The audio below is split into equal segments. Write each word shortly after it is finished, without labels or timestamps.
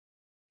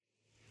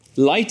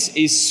Light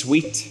is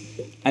sweet,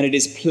 and it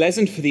is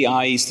pleasant for the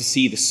eyes to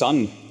see the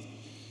sun.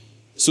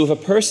 So if a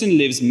person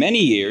lives many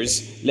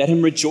years, let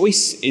him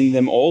rejoice in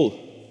them all.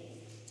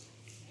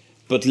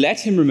 But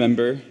let him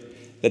remember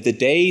that the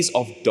days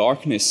of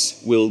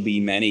darkness will be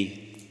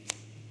many.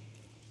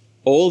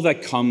 All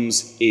that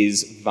comes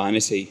is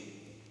vanity.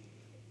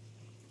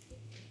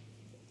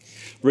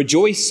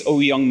 Rejoice, O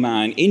young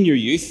man, in your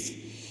youth,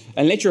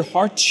 and let your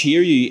heart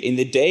cheer you in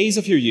the days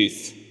of your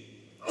youth.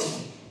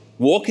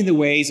 Walk in the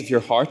ways of your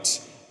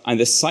heart and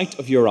the sight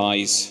of your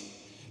eyes,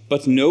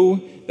 but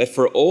know that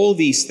for all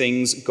these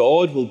things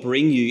God will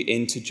bring you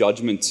into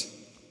judgment.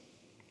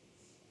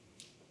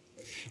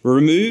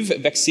 Remove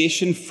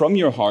vexation from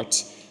your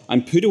heart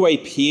and put away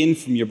pain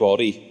from your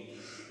body,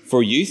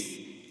 for youth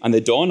and the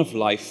dawn of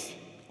life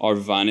are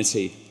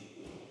vanity.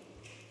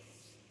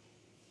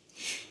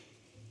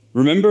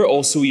 Remember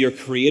also your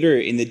Creator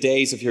in the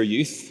days of your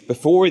youth,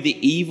 before the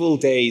evil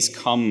days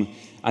come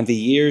and the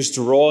years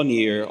draw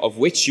near, of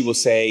which you will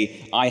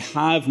say, I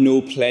have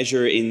no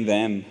pleasure in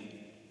them.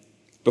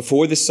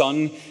 Before the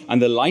sun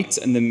and the light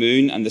and the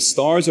moon and the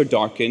stars are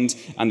darkened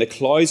and the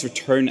clouds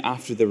return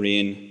after the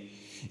rain.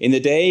 In the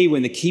day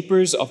when the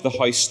keepers of the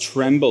house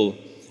tremble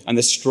and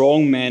the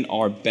strong men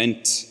are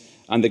bent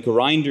and the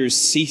grinders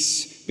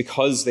cease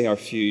because they are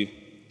few.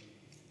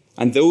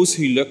 And those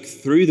who look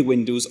through the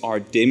windows are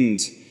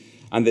dimmed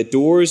and the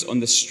doors on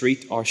the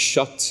street are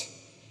shut.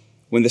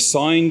 When the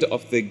sound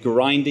of the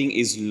grinding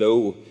is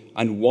low,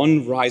 and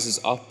one rises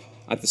up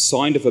at the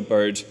sound of a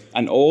bird,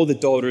 and all the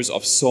daughters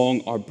of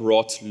song are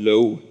brought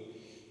low.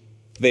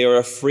 They are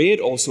afraid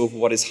also of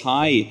what is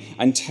high,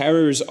 and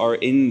terrors are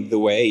in the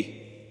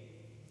way.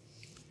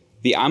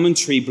 The almond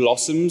tree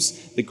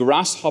blossoms, the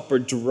grasshopper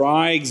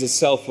drags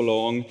itself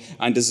along,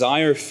 and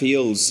desire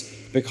fails,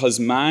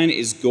 because man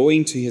is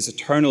going to his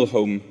eternal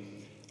home,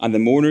 and the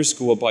mourners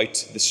go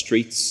about the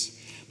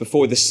streets.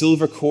 Before the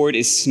silver cord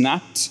is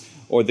snapped,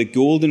 or the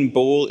golden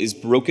bowl is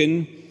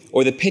broken,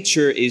 or the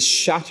pitcher is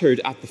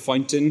shattered at the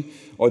fountain,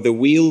 or the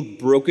wheel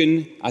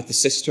broken at the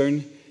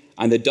cistern,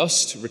 and the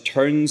dust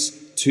returns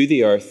to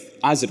the earth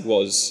as it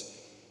was,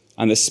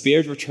 and the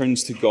spirit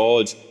returns to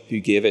God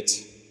who gave it.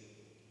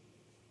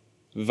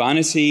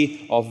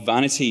 Vanity of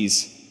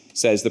vanities,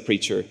 says the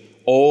preacher.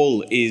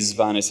 All is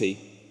vanity.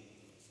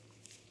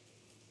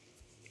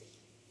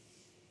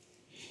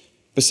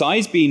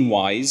 Besides being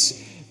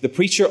wise, the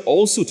preacher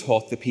also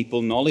taught the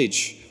people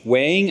knowledge,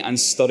 weighing and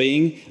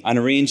studying and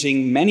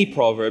arranging many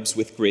proverbs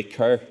with great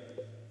care.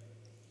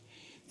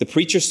 The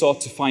preacher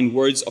sought to find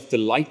words of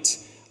delight,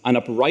 and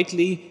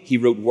uprightly he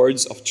wrote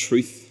words of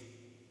truth.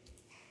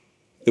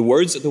 The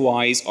words of the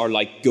wise are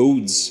like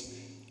goads,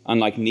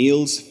 and like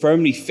nails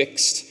firmly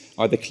fixed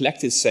are the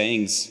collected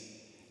sayings.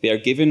 They are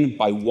given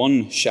by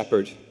one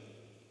shepherd.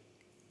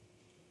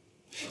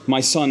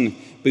 My son,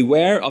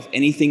 beware of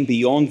anything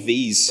beyond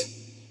these.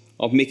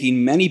 Of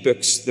making many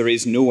books there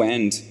is no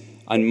end,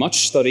 and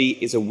much study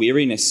is a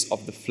weariness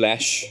of the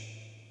flesh.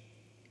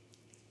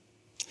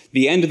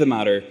 The end of the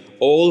matter,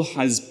 all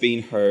has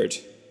been heard.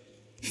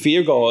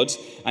 Fear God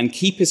and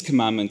keep his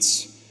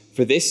commandments,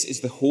 for this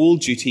is the whole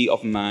duty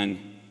of man.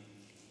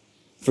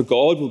 For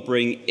God will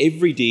bring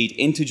every deed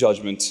into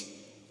judgment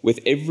with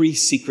every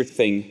secret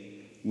thing,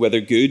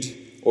 whether good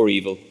or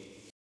evil.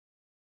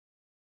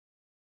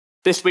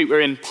 This week we're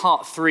in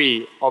part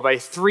 3 of a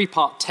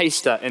 3-part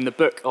taster in the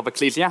book of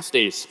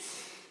Ecclesiastes.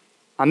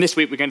 And this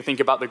week we're going to think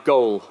about the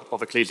goal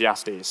of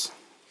Ecclesiastes,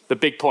 the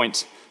big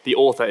point the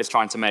author is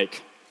trying to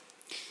make.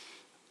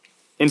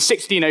 In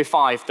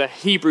 1605, the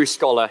Hebrew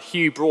scholar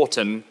Hugh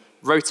Broughton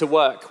wrote a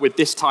work with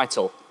this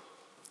title,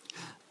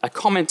 A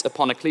Comment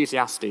upon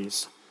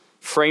Ecclesiastes,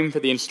 framed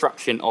for the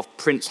instruction of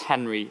Prince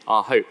Henry,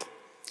 our hope.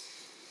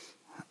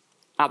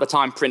 At the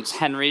time, Prince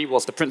Henry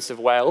was the Prince of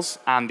Wales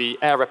and the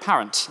heir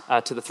apparent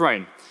to the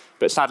throne,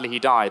 but sadly he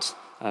died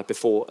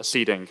before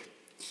acceding.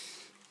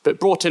 But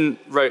Broughton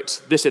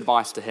wrote this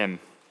advice to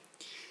him.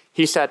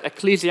 He said,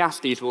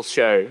 Ecclesiastes will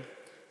show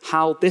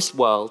how this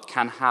world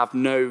can have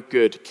no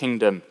good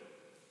kingdom.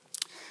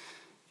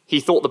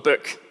 He thought the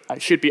book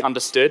should be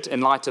understood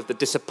in light of the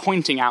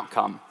disappointing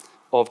outcome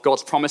of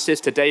God's promises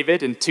to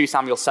David in 2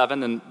 Samuel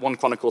 7 and 1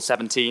 Chronicles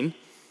 17.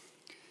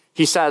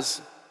 He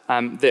says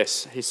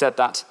this, he said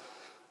that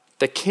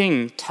the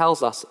king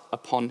tells us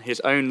upon his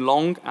own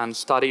long and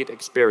studied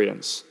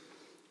experience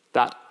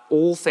that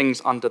all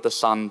things under the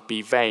sun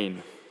be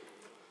vain,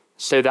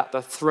 so that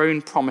the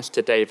throne promised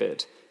to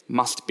David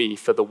must be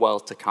for the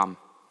world to come.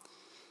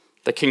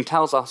 The king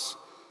tells us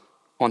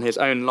on his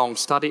own long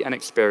study and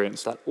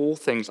experience that all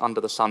things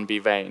under the sun be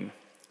vain,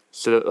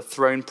 so that the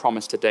throne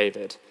promised to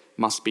David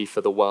must be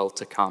for the world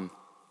to come.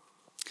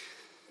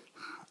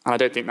 And I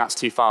don't think that's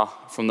too far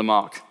from the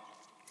mark.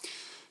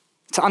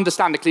 To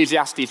understand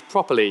Ecclesiastes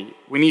properly,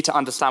 we need to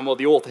understand what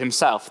the author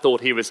himself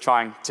thought he was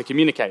trying to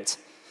communicate.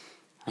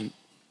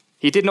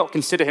 He did not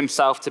consider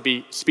himself to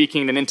be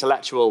speaking in an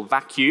intellectual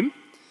vacuum.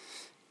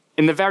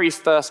 In the very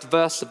first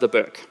verse of the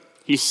book,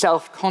 he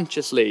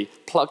self-consciously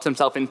plugged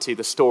himself into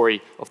the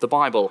story of the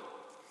Bible.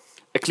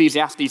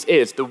 Ecclesiastes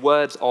is the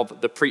words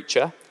of the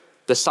preacher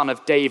the son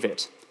of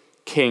David,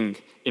 king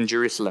in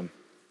Jerusalem.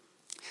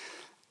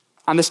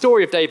 And the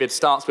story of David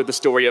starts with the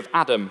story of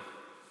Adam.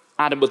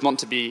 Adam was meant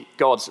to be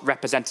God's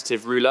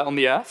representative ruler on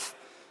the earth,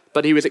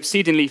 but he was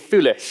exceedingly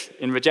foolish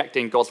in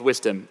rejecting God's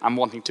wisdom and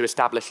wanting to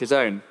establish his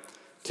own,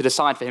 to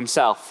decide for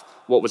himself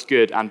what was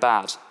good and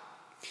bad.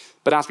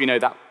 But as we know,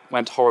 that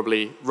went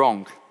horribly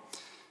wrong.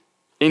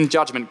 In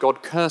judgment,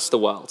 God cursed the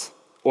world,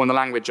 or in the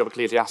language of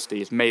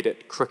Ecclesiastes, made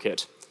it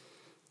crooked.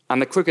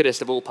 And the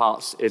crookedest of all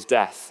parts is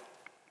death.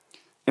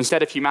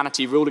 Instead of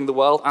humanity ruling the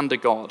world under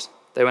God,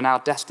 they were now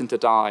destined to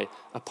die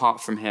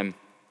apart from him.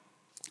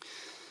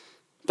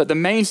 But the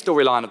main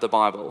storyline of the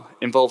Bible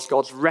involves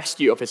God's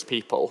rescue of his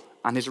people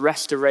and his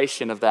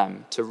restoration of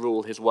them to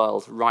rule his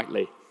world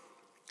rightly.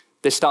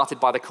 This started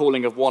by the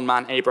calling of one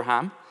man,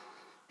 Abraham,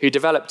 who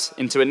developed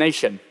into a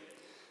nation.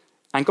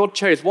 And God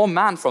chose one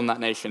man from that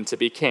nation to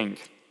be king.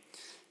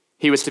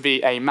 He was to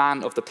be a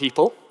man of the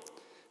people,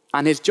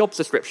 and his job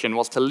description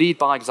was to lead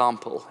by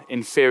example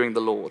in fearing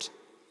the Lord,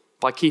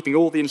 by keeping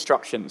all the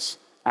instructions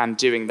and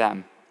doing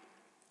them.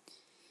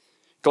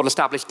 God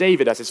established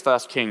David as his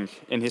first king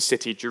in his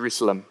city,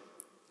 Jerusalem,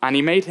 and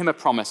he made him a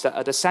promise that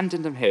a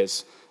descendant of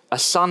his, a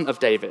son of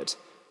David,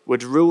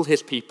 would rule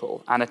his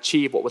people and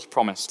achieve what was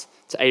promised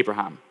to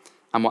Abraham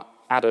and what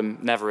Adam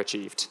never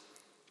achieved,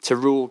 to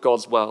rule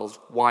God's world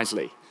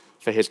wisely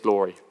for his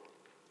glory.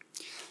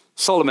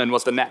 Solomon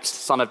was the next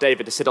son of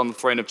David to sit on the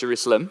throne of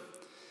Jerusalem,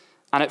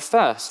 and at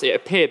first it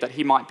appeared that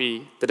he might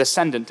be the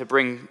descendant to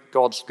bring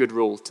God's good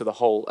rule to the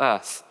whole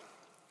earth.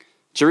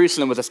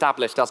 Jerusalem was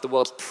established as the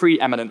world's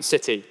preeminent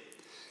city.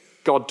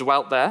 God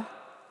dwelt there,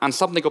 and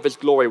something of his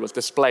glory was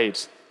displayed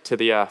to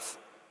the earth.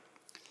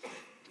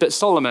 But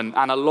Solomon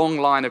and a long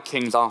line of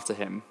kings after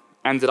him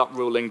ended up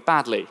ruling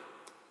badly,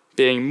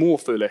 being more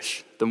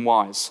foolish than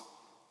wise,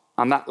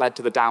 and that led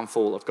to the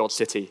downfall of God's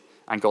city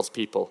and God's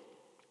people.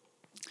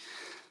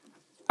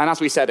 And as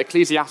we said,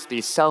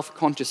 Ecclesiastes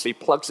self-consciously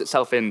plugs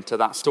itself into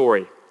that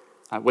story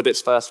with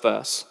its first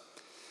verse.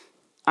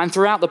 And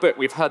throughout the book,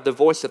 we've heard the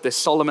voice of this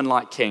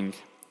Solomon-like king,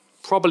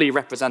 probably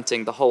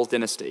representing the whole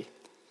dynasty,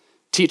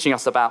 teaching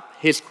us about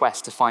his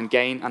quest to find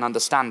gain and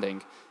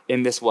understanding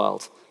in this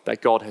world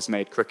that God has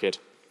made crooked.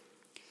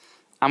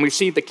 And we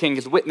see the king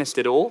has witnessed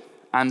it all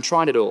and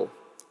tried it all,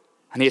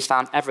 and he has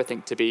found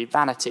everything to be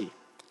vanity,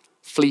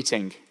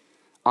 fleeting,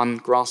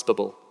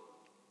 ungraspable.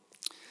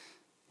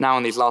 Now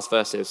in these last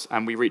verses,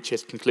 and we reach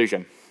his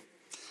conclusion.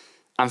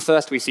 And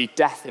first we see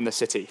death in the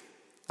city,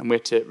 and we're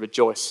to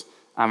rejoice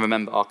and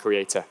remember our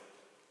Creator.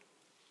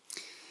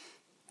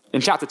 In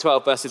chapter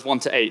 12, verses 1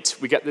 to 8,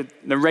 we get the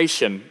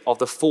narration of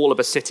the fall of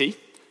a city,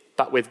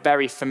 but with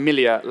very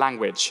familiar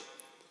language.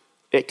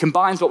 It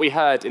combines what we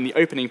heard in the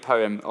opening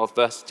poem of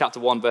chapter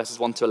 1, verses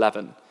 1 to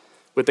 11,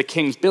 with the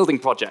king's building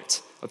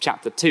project of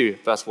chapter 2,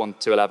 verse 1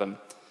 to 11,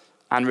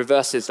 and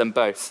reverses them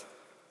both.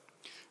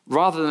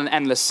 Rather than an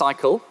endless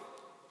cycle,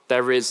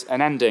 there is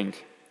an ending.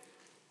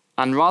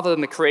 And rather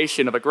than the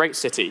creation of a great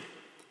city,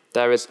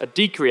 there is a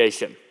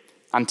decreation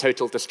and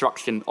total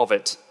destruction of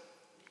it.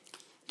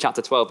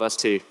 Chapter 12, verse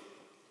 2.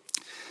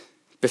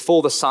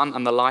 Before the sun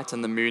and the light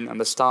and the moon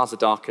and the stars are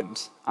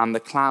darkened, and the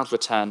clouds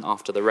return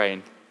after the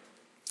rain.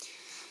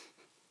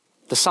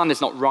 The sun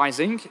is not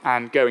rising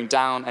and going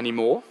down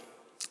anymore,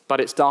 but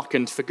it's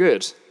darkened for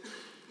good.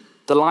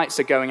 The lights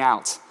are going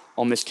out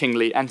on this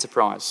kingly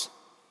enterprise.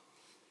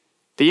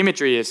 The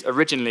imagery is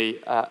originally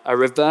a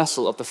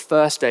reversal of the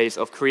first days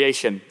of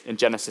creation in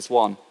Genesis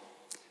 1,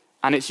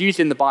 and it's used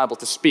in the Bible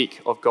to speak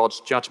of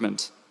God's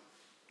judgment.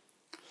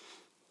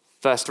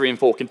 Verse 3 and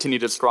 4 continue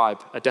to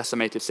describe a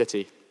decimated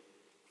city.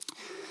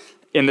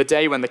 In the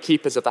day when the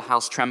keepers of the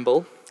house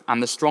tremble,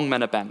 and the strong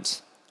men are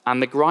bent,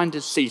 and the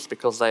grinders cease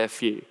because they are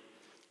few,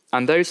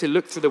 and those who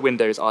look through the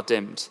windows are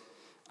dimmed,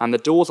 and the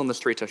doors on the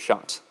street are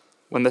shut,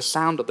 when the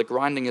sound of the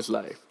grinding is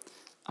low,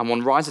 and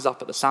one rises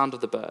up at the sound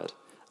of the bird,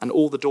 and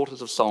all the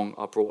daughters of song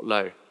are brought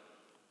low.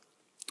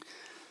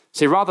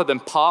 So rather than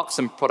parks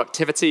and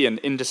productivity and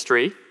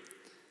industry,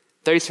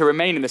 those who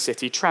remain in the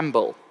city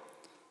tremble.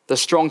 The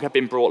strong have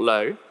been brought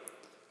low.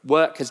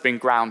 Work has been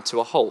ground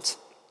to a halt.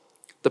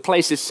 The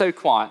place is so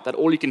quiet that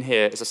all you can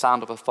hear is the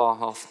sound of a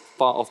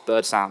far-off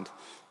bird sound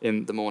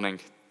in the morning.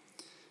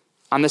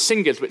 And the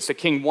singers which the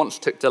king once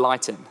took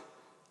delight in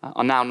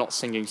are now not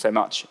singing so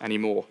much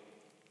anymore.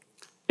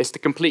 It's the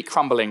complete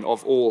crumbling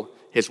of all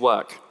his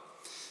work.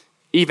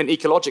 Even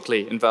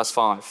ecologically, in verse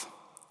 5,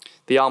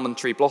 the almond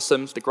tree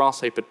blossoms, the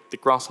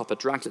grasshopper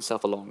drags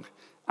itself along,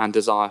 and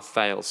desire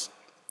fails.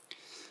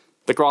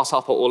 The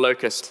grasshopper or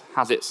locust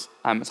has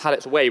had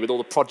its way with all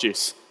the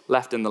produce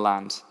left in the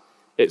land.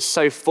 It's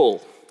so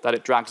full that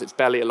it drags its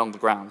belly along the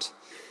ground.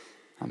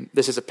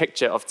 This is a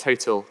picture of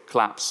total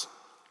collapse.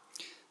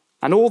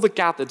 And all the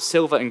gathered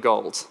silver and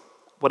gold,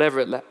 whatever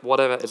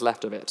is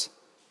left of it,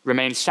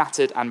 remains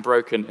shattered and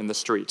broken in the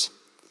street.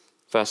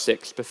 Verse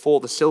 6, before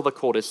the silver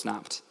cord is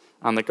snapped,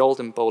 and the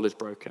golden bowl is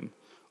broken,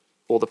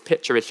 or the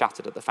pitcher is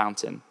shattered at the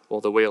fountain,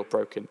 or the wheel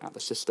broken at the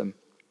system.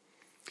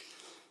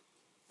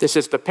 This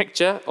is the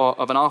picture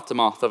of an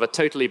aftermath of a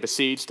totally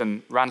besieged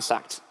and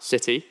ransacked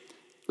city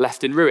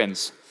left in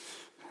ruins,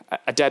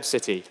 a dead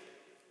city.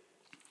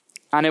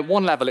 And at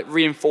one level, it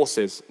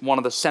reinforces one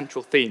of the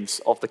central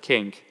themes of the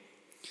king,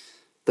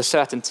 the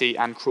certainty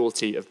and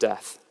cruelty of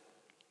death.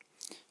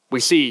 We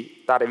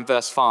see that in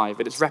verse 5.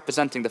 It is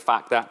representing the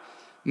fact that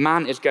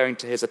man is going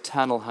to his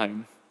eternal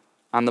home,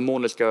 and the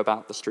mourners go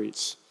about the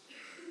streets.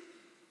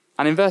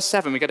 And in verse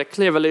 7, we get a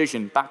clear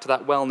allusion back to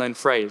that well-known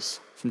phrase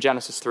from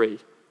Genesis 3,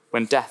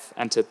 when death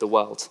entered the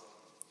world.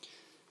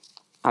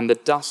 And the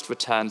dust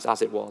returns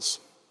as it was,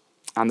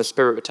 and the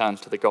spirit returns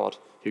to the God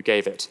who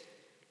gave it.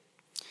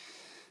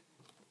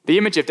 The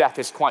image of death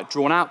is quite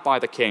drawn out by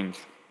the king.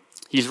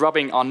 He's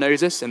rubbing our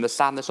noses in the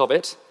sadness of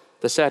it,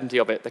 the certainty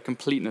of it, the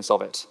completeness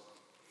of it.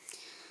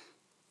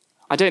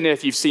 I don't know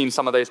if you've seen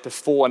some of those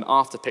before and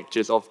after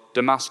pictures of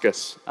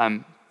Damascus,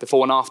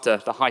 before and after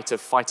the height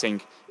of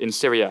fighting in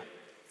Syria.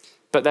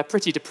 But they're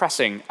pretty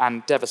depressing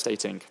and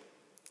devastating.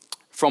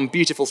 From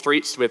beautiful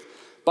streets with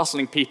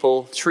bustling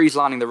people, trees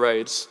lining the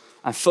roads,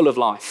 and full of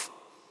life,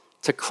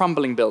 to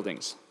crumbling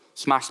buildings,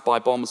 smashed by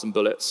bombs and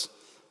bullets,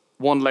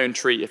 one lone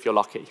tree if you're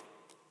lucky,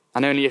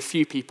 and only a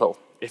few people,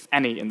 if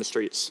any, in the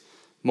streets,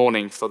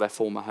 mourning for their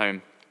former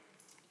home.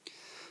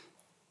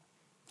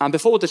 And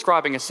before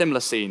describing a similar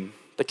scene,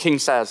 the king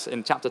says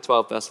in chapter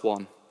 12, verse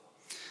 1,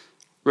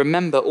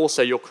 "Remember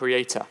also your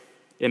Creator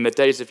in the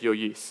days of your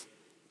youth,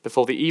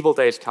 before the evil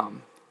days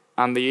come,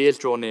 and the years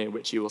draw near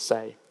which you will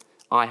say,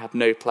 I have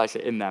no pleasure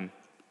in them."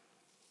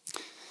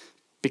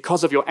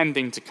 Because of your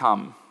ending to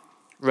come,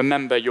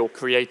 remember your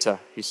Creator,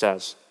 he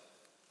says.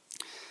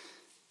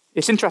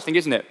 It's interesting,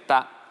 isn't it,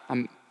 that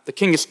the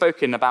king has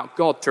spoken about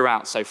God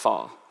throughout so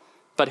far,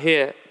 but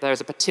here there is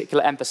a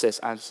particular emphasis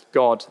as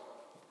God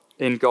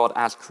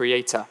as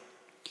Creator.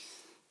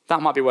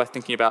 That might be worth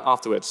thinking about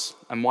afterwards,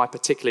 and why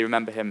particularly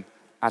remember him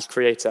as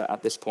Creator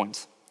at this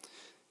point.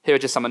 Here are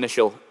just some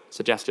initial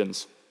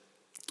suggestions.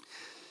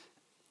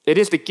 It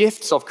is the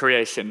gifts of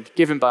creation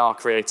given by our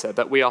Creator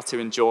that we are to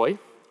enjoy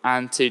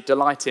and to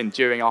delight in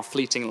during our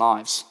fleeting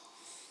lives.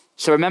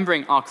 So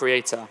remembering our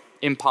Creator,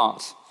 in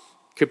part,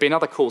 could be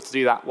another call to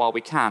do that while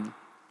we can,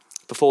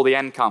 before the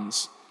end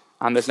comes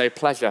and there's no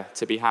pleasure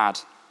to be had.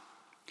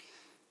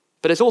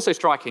 But it's also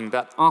striking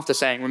that after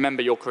saying,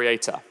 remember your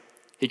Creator,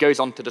 he goes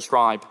on to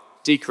describe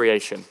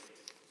decreation.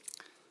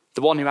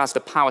 The one who has the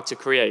power to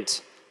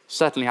create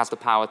certainly has the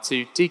power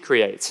to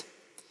decreate.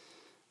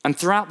 And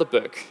throughout the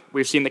book,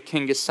 we've seen the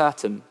king is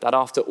certain that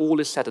after all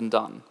is said and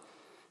done,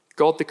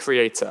 God the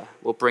Creator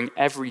will bring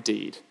every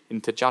deed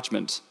into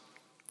judgment.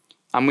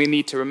 And we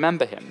need to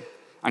remember him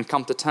and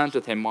come to terms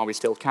with him while we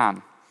still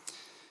can.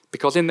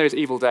 Because in those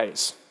evil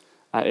days,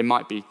 it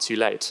might be too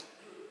late.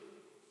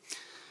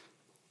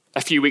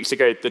 A few weeks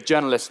ago, the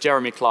journalist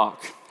Jeremy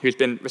Clark, who's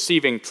been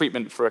receiving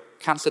treatment for a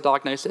cancer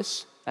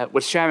diagnosis,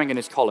 was sharing in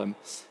his column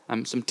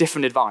some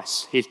different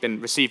advice he's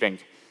been receiving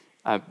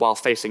while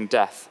facing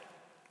death.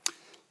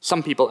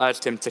 Some people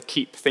urged him to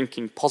keep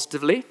thinking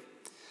positively.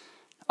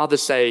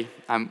 Others say,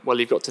 well,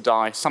 you've got to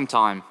die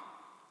sometime.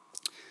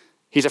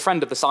 He's a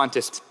friend of the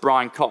scientist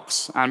Brian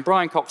Cox, and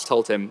Brian Cox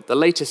told him the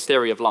latest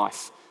theory of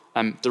life,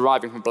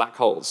 deriving from black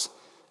holes,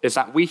 is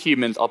that we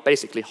humans are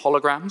basically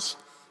holograms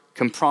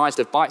comprised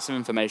of bytes of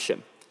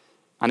information,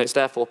 and it's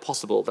therefore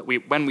possible that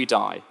when we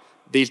die,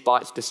 these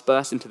bytes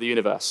disperse into the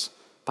universe,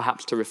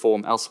 perhaps to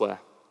reform elsewhere.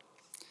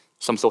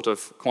 Some sort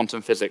of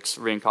quantum physics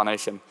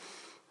reincarnation.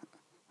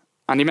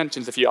 And he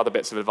mentions a few other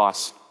bits of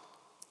advice.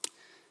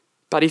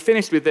 But he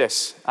finished with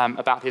this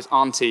about his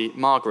auntie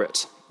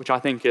Margaret, which I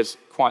think is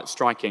quite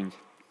striking.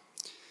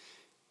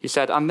 He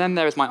said, "And then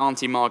there is my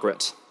auntie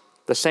Margaret,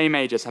 the same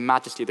age as Her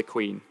Majesty the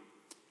Queen,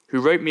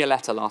 who wrote me a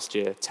letter last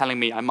year telling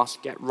me I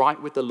must get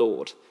right with the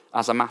Lord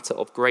as a matter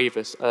of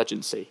gravest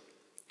urgency.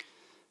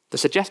 The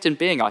suggestion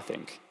being, I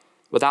think,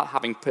 without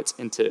having put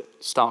into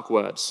stark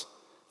words,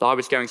 that I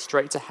was going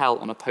straight to hell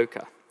on a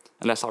poker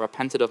unless I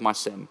repented of my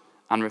sin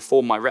and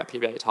reformed my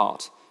reprobate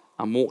heart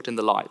and walked in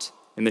the light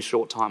in the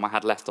short time I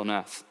had left on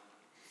earth.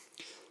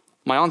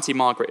 My auntie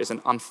Margaret is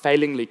an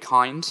unfailingly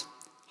kind,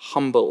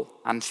 humble,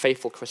 and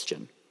faithful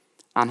Christian,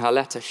 and her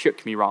letter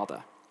shook me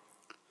rather.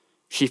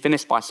 She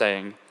finished by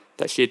saying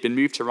that she had been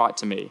moved to write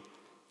to me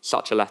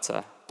such a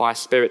letter by a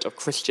spirit of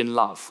Christian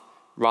love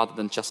rather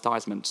than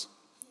chastisement.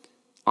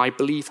 I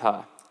believe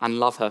her and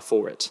love her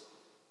for it.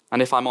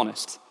 And if I'm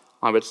honest,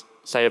 I would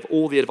say of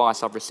all the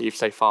advice I've received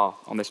so far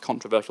on this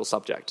controversial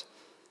subject,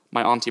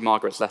 my auntie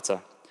Margaret's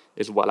letter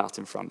is well out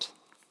in front."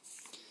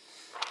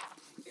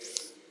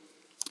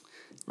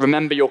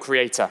 Remember your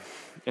Creator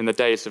in the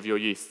days of your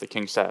youth, the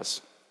king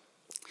says.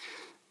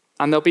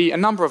 And there'll be a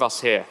number of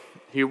us here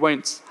who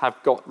won't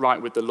have got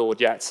right with the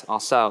Lord yet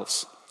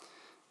ourselves.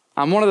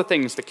 And one of the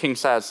things the king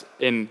says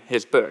in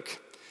his book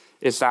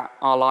is that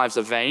our lives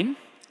are vain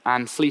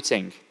and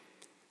fleeting,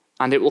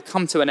 and it will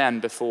come to an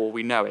end before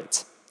we know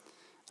it.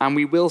 And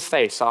we will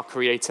face our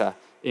Creator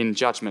in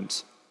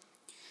judgment.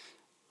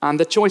 And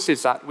the choice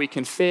is that we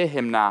can fear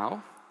him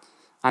now,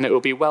 and it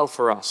will be well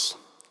for us,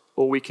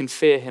 or we can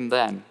fear him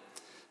then,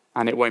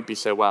 and it won't be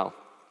so well.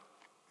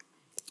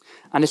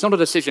 And it's not a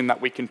decision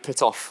that we can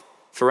put off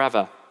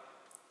forever.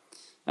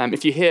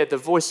 If you hear the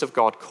voice of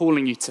God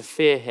calling you to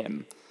fear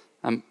him,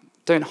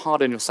 don't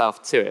harden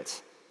yourself to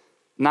it.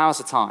 Now is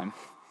the time.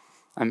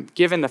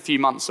 Given a few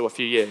months or a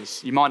few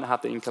years, you might not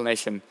have the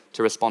inclination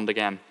to respond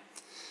again.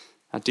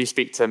 Do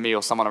speak to me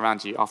or someone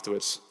around you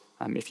afterwards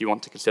if you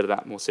want to consider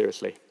that more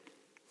seriously.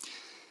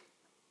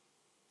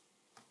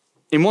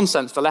 In one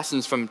sense, the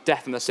lessons from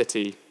Death in the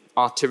City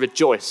are to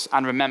rejoice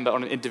and remember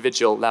on an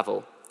individual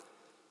level.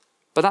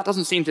 But that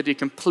doesn't seem to do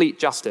complete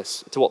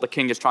justice to what the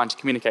king is trying to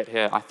communicate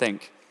here, I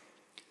think.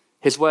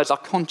 His words are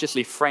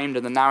consciously framed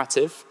in the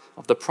narrative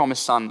of the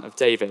promised son of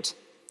David.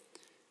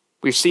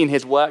 We've seen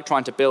his work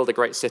trying to build a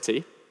great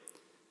city.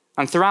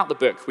 And throughout the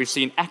book, we've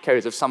seen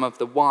echoes of some of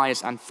the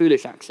wise and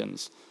foolish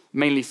actions,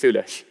 mainly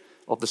foolish,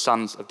 of the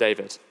sons of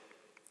David.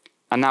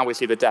 And now we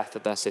see the death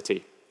of their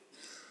city,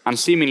 and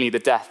seemingly the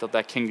death of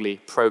their kingly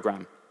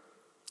program.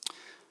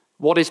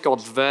 What is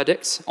God's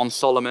verdict on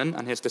Solomon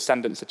and his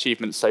descendants'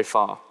 achievements so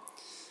far?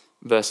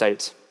 Verse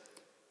 8,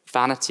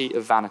 vanity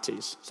of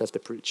vanities, says the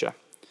preacher.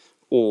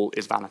 All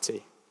is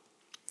vanity.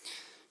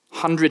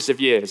 Hundreds of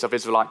years of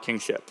Israelite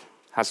kingship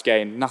has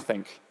gained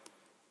nothing.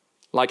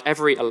 Like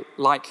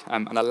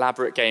an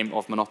elaborate game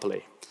of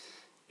Monopoly,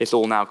 it's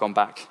all now gone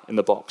back in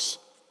the box.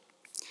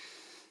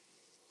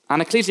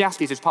 And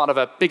Ecclesiastes is part of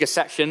a bigger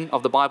section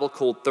of the Bible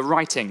called the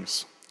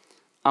Writings.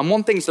 And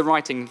one thing the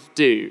writings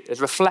do is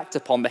reflect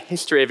upon the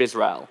history of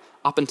Israel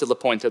up until the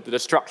point of the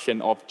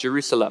destruction of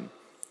Jerusalem.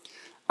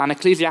 And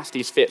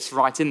Ecclesiastes fits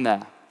right in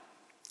there,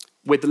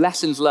 with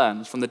lessons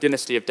learned from the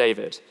dynasty of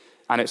David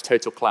and its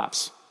total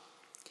collapse.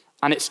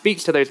 And it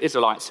speaks to those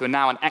Israelites who are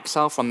now in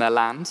exile from their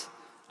land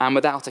and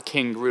without a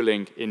king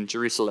ruling in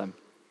Jerusalem.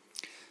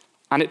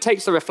 And it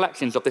takes the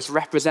reflections of this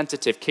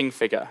representative king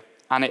figure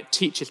and it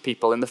teaches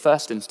people in the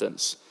first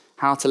instance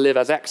how to live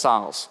as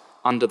exiles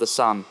under the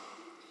sun.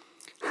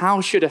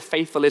 How should a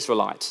faithful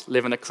Israelite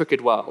live in a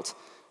crooked world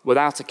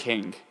without a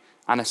king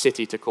and a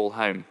city to call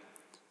home,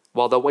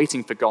 while they're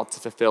waiting for God to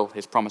fulfill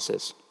his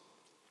promises?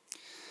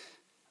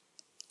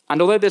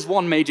 And although there's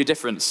one major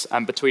difference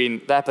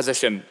between their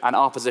position and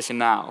our position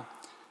now,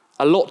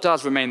 a lot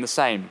does remain the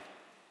same.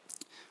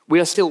 We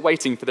are still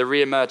waiting for the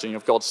re-emerging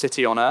of God's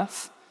city on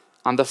earth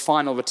and the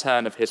final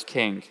return of his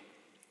king.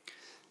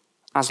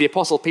 As the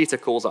Apostle Peter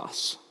calls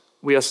us,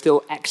 we are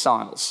still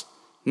exiles,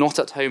 not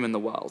at home in the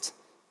world,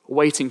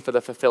 waiting for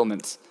the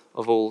fulfillment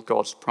of all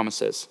God's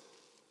promises.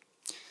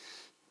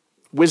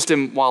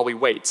 Wisdom while we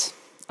wait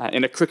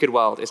in a crooked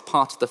world is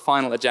part of the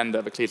final agenda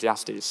of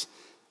Ecclesiastes.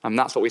 And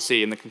that's what we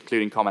see in the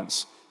concluding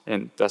comments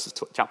in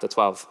chapter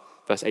 12,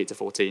 verse 8 to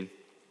 14.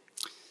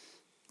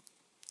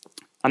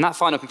 And that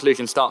final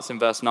conclusion starts in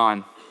verse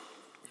 9.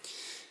 It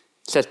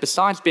says,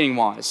 besides being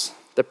wise,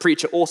 the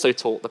preacher also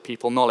taught the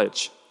people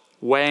knowledge,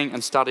 weighing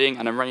and studying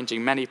and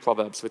arranging many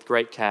proverbs with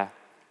great care.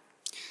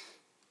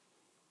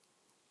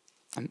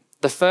 And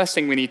the first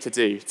thing we need to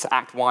do to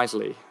act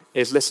wisely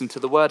is listen to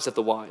the words of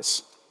the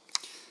wise.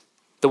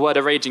 The word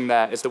arranging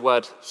there is the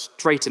word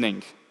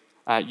straightening,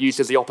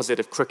 used as the opposite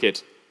of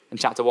crooked in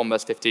chapter 1,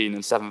 verse 15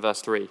 and 7,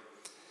 verse 3.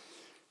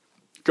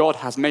 God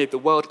has made the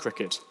world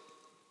crooked,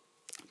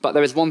 but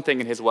there is one thing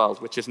in his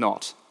world which is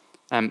not,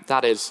 and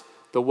that is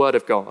the word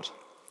of God,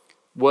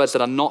 words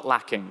that are not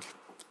lacking,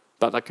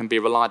 but that can be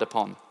relied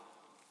upon.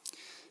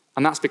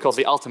 And that's because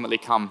they ultimately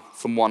come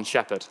from one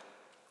shepherd.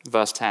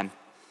 Verse 10.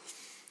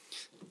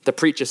 The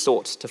preacher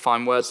sought to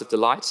find words of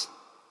delight,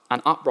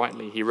 and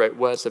uprightly he wrote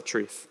words of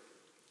truth.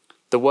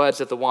 The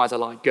words of the wise are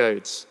like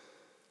goads,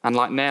 and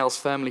like nails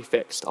firmly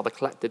fixed are the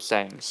collected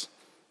sayings.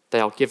 They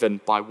are given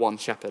by one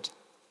shepherd.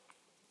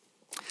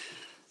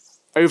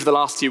 Over the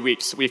last 2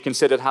 weeks, we've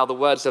considered how the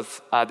words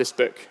of this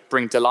book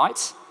bring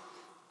delight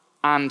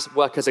and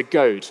work as a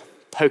goad,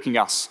 poking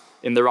us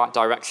in the right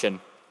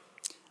direction.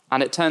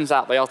 And it turns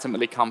out they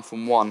ultimately come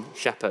from one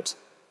shepherd.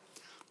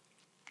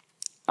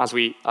 As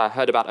we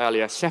heard about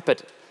earlier,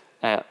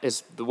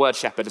 the word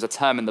shepherd is a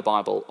term in the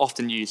Bible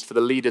often used for the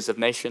leaders of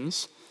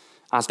nations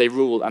as they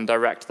rule and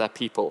direct their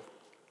people.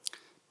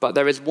 But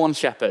there is one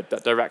shepherd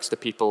that directs the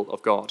people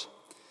of God,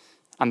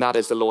 and that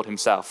is the Lord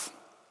himself.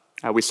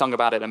 We sung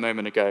about it a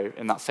moment ago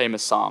in that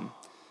famous psalm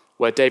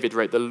where David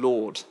wrote, "The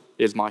Lord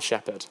is my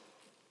shepherd."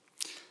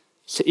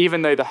 So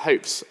even though the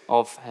hopes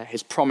of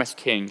his promised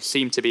king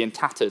seem to be in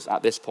tatters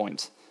at this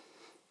point,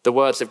 the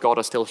words of God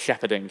are still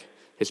shepherding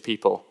his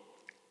people.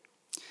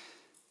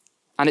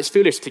 And it's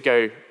foolish to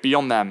go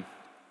beyond them.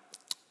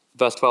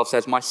 Verse 12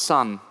 says, "My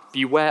son,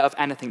 beware of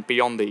anything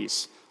beyond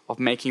these. Of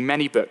making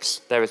many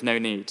books there is no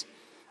need,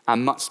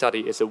 and much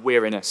study is a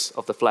weariness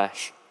of the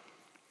flesh."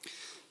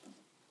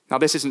 Now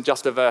this isn't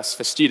just a verse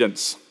for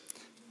students.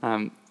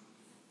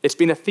 It's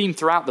been a theme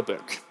throughout the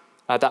book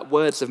that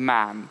words of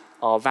man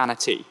are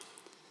vanity.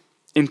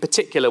 In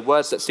particular,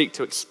 words that seek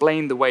to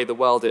explain the way the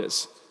world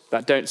is,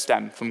 that don't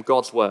stem from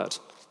God's word.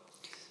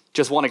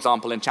 Just one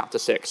example in chapter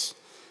 6.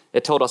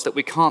 It told us that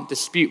we can't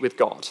dispute with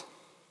God,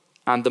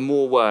 and the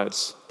more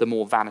words, the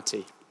more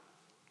vanity.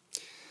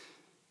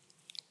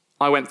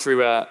 I went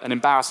through an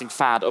embarrassing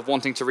fad of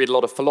wanting to read a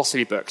lot of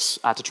philosophy books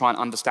to try and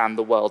understand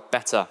the world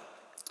better.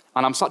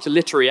 And I'm such a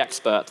literary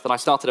expert that I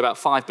started about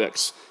 5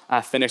 books,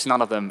 finished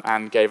none of them,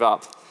 and gave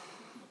up.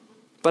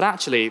 But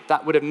actually,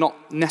 that would have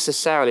not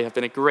necessarily have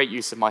been a great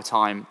use of my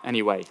time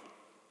anyway.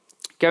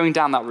 Going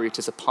down that route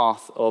is a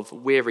path of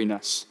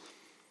weariness.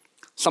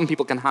 Some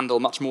people can handle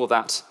much more of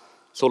that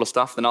sort of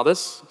stuff than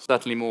others,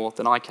 certainly more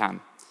than I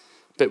can.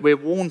 But we're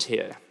warned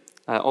here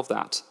of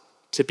that,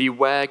 to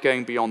beware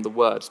going beyond the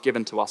words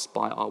given to us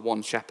by our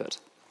one shepherd.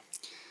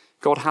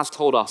 God has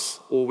told us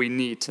all we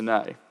need to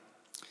know.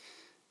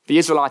 The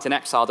Israelite in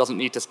exile doesn't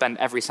need to spend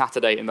every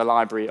Saturday in the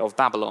library of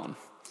Babylon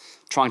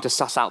trying to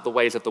suss out the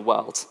ways of the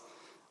world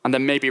and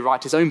then maybe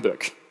write his own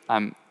book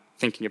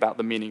thinking about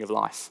the meaning of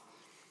life.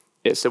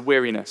 It's a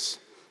weariness.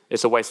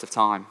 It's a waste of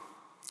time.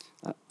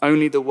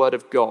 Only the word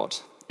of God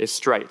is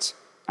straight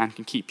and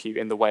can keep you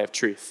in the way of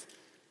truth.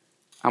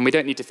 And we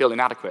don't need to feel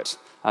inadequate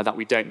that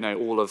we don't know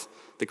all of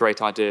the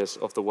great ideas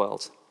of the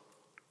world.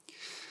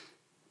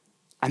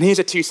 And here's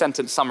a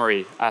 2-sentence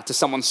summary to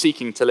someone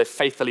seeking to live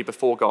faithfully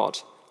before God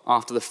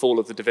after the fall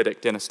of the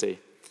Davidic dynasty.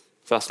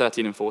 Verse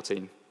 13 and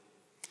 14.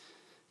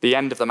 The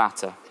end of the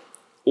matter.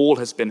 All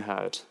has been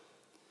heard.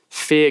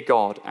 Fear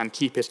God and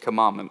keep his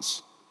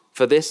commandments,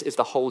 for this is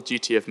the whole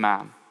duty of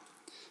man.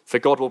 For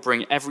God will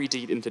bring every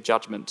deed into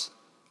judgment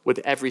with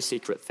every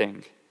secret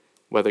thing,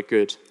 whether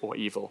good or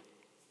evil.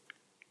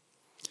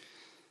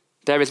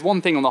 There is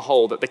one thing on the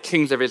whole that the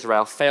kings of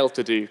Israel failed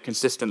to do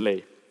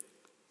consistently.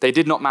 They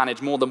did not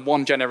manage more than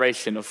one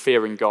generation of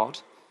fearing God.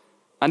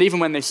 And even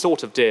when they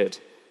sort of did,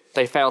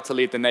 they failed to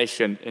lead the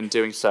nation in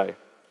doing so.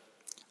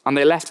 And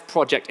they left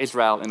Project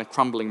Israel in a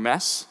crumbling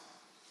mess.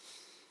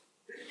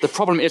 The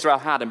problem Israel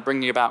had in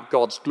bringing about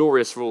God's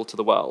glorious rule to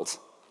the world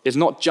is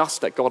not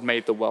just that God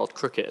made the world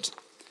crooked,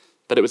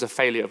 but it was a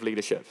failure of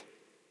leadership.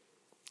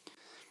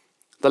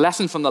 The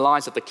lesson from the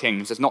lives of the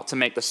kings is not to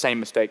make the same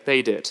mistake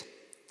they did.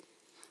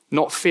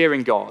 Not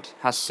fearing God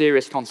has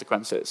serious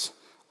consequences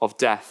of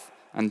death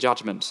and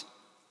judgment.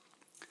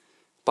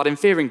 But in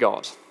fearing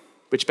God,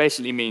 which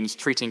basically means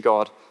treating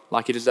God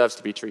like he deserves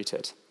to be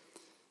treated,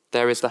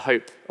 there is the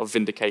hope of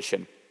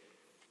vindication.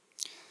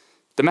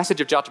 The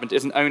message of judgment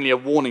isn't only a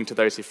warning to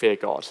those who fear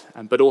God,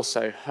 but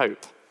also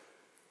hope.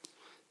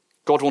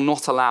 God will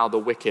not allow the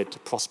wicked to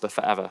prosper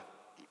forever.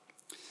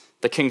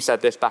 The king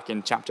said this back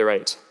in chapter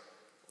 8.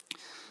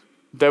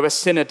 Though a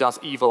sinner does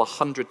evil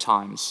 100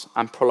 times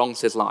and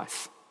prolongs his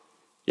life,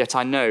 yet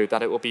I know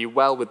that it will be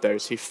well with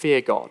those who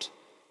fear God,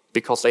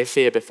 because they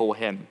fear before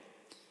him.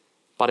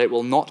 But it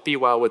will not be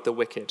well with the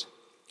wicked,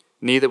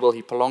 neither will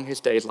he prolong his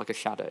days like a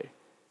shadow,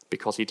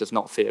 because he does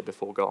not fear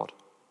before God.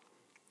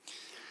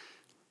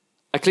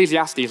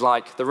 Ecclesiastes,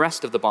 like the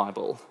rest of the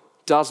Bible,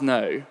 does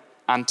know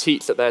and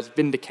teach that there's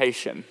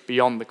vindication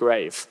beyond the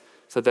grave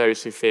for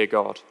those who fear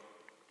God.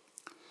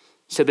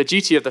 So the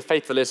duty of the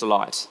faithful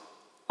Israelite,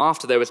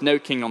 after there was no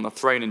king on the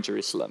throne in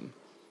Jerusalem,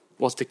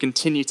 was to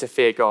continue to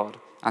fear God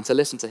and to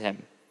listen to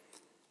him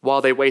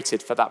while they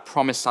waited for that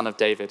promised son of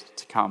David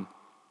to come.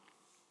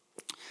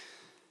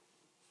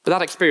 But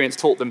that experience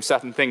taught them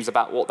certain things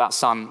about what that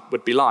son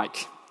would be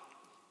like.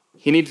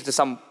 He needed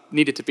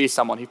to be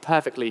someone who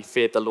perfectly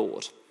feared the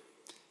Lord.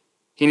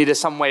 He needed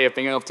some way of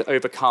being able to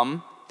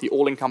overcome the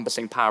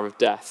all-encompassing power of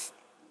death.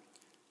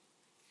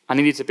 And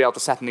he needed to be able to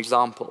set an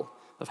example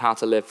of how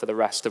to live for the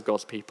rest of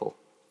God's people.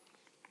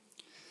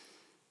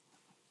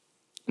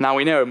 Now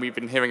we know, and we've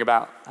been hearing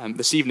about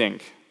this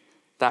evening,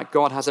 that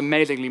God has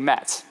amazingly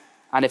met,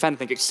 and if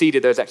anything,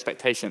 exceeded those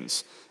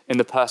expectations in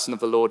the person of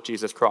the Lord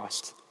Jesus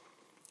Christ.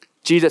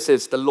 Jesus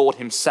is the Lord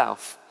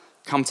himself,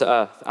 come to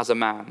earth as a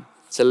man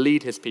to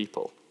lead his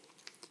people.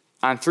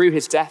 And through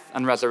his death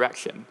and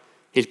resurrection,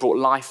 he's brought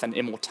life and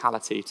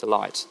immortality to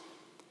light.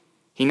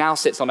 He now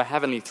sits on a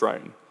heavenly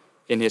throne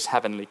in his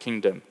heavenly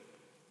kingdom.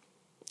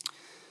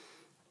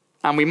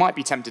 And we might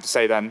be tempted to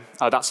say then,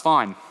 oh, that's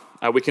fine.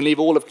 We can leave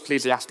all of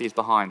Ecclesiastes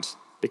behind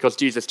because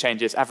Jesus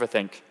changes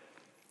everything.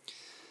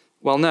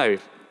 Well, no.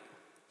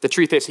 The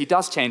truth is he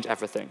does change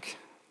everything,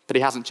 but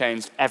he hasn't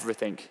changed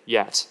everything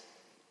yet.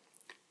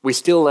 We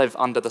still live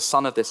under the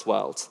son of this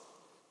world.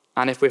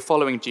 And if we're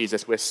following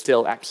Jesus, we're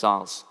still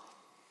exiles.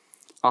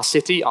 Our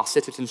city, our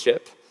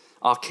citizenship,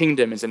 our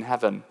kingdom is in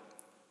heaven.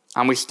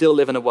 And we still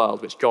live in a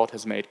world which God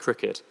has made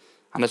crooked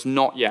and has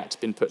not yet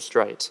been put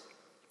straight.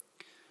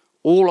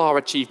 All our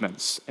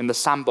achievements in the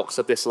sandbox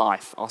of this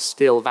life are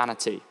still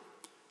vanity.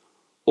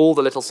 All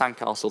the little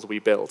sandcastles we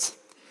build,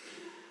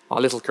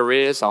 our little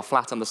careers, our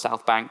flat on the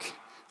South Bank,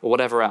 or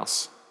whatever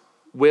else,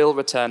 will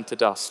return to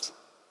dust.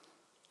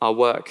 Our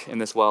work in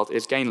this world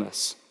is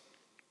gainless.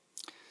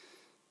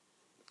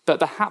 But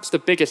perhaps the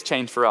biggest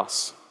change for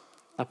us,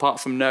 apart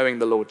from knowing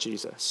the Lord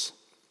Jesus,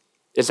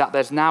 is that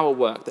there's now a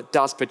work that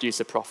does produce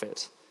a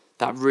profit,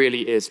 that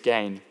really is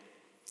gain.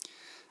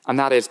 And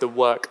that is the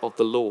work of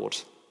the Lord.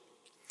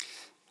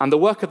 And the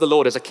work of the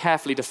Lord is a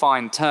carefully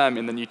defined term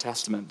in the New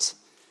Testament.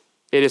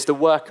 It is the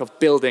work of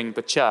building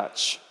the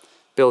church,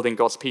 building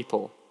God's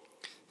people.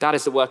 That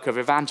is the work of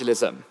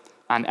evangelism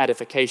and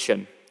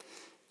edification,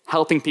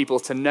 helping people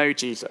to know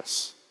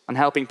Jesus and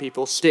helping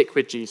people stick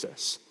with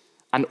Jesus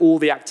and all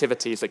the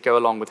activities that go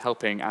along with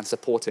helping and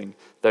supporting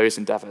those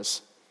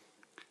endeavors.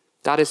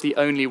 That is the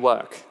only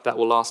work that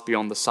will last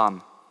beyond the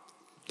sun,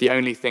 the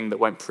only thing that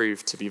won't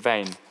prove to be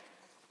vain.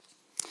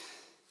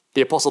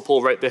 The Apostle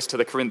Paul wrote this to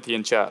the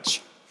Corinthian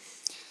church.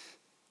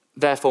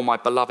 Therefore, my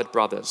beloved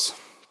brothers,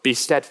 be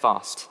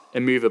steadfast,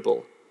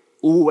 immovable,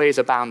 always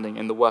abounding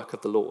in the work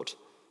of the Lord,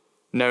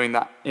 knowing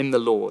that in the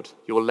Lord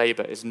your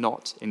labor is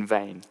not in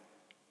vain.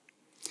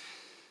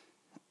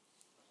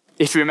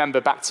 If you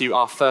remember back to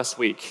our first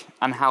week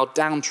and how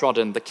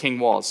downtrodden the king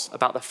was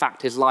about the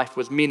fact his life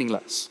was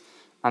meaningless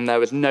and there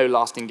was no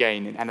lasting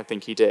gain in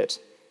anything he did,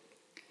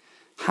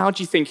 how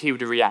do you think he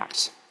would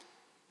react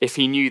if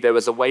he knew there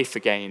was a way for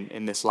gain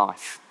in this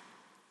life?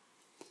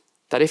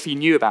 That if he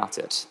knew about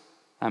it,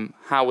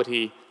 how would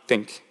he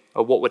think,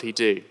 or what would he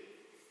do?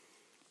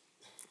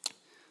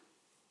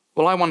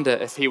 Well, I wonder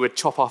if he would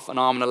chop off an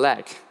arm and a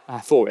leg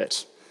for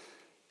it,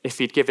 if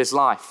he'd give his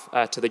life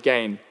to the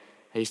gain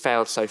he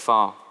failed so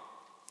far.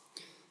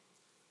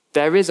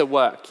 There is a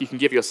work you can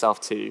give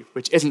yourself to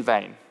which isn't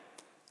vain,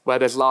 where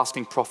there's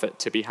lasting profit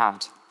to be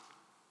had.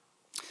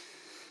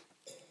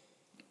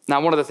 Now,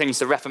 one of the things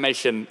the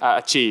Reformation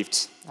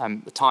achieved,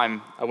 the time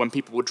when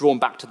people were drawn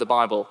back to the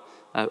Bible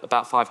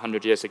about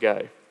 500 years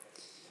ago,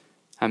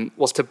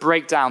 was to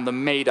break down the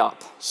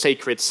made-up,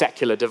 sacred,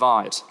 secular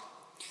divide.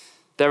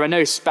 There are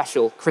no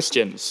special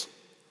Christians.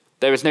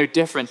 There is no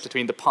difference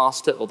between the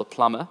pastor or the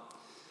plumber.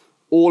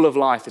 All of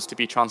life is to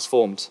be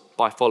transformed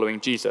by following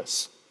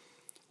Jesus.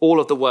 All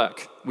of the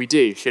work we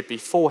do should be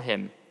for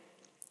him.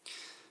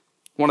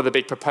 One of the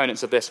big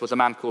proponents of this was a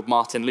man called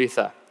Martin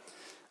Luther,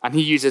 and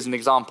he uses an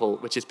example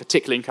which is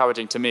particularly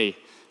encouraging to me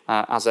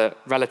as a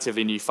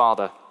relatively new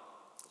father.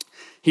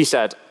 He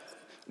said,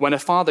 when a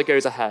father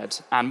goes ahead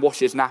and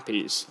washes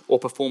nappies or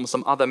performs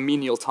some other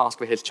menial task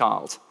for his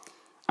child,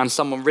 and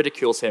someone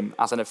ridicules him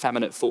as an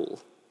effeminate fool,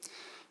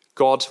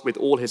 God, with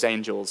all his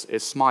angels,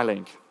 is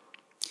smiling.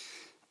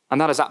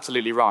 And that is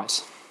absolutely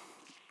right.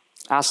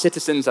 As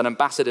citizens and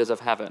ambassadors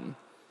of heaven,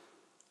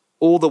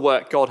 all the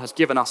work God has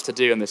given us to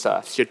do on this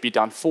earth should be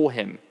done for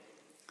him.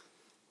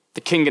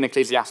 The king in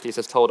Ecclesiastes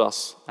has told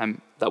us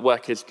that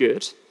work is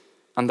good,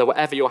 and that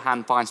whatever your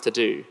hand finds to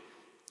do,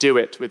 do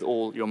it with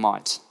all your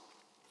might.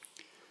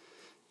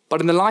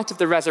 But in the light of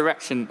the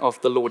resurrection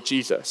of the Lord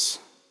Jesus,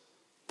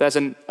 there's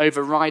an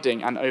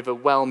overriding and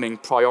overwhelming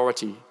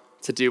priority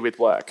to do with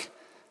work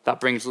that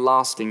brings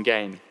lasting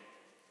gain.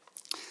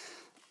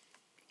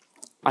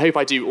 I hope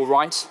I do all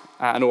right,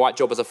 an all right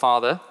job as a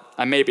father,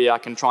 and maybe I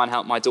can try and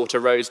help my daughter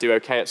Rose do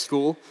okay at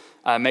school,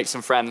 make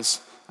some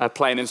friends,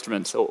 play an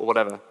instrument or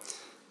whatever.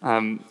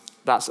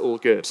 That's all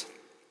good.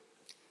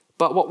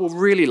 But what will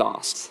really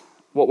last,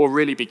 what will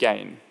really be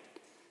gain,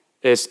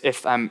 is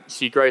if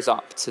she grows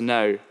up to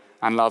know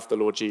and love the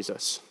Lord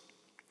Jesus.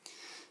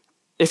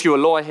 If you're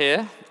a lawyer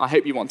here, I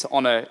hope you want to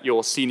honor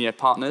your senior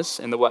partners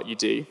in the work you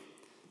do,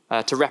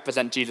 to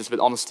represent Jesus with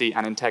honesty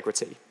and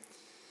integrity.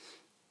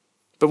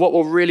 But what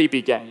will really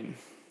be gain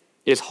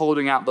is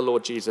holding out the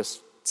Lord Jesus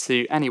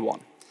to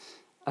anyone,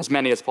 as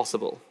many as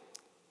possible,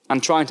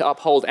 and trying to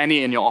uphold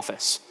any in your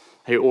office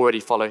who already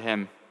follow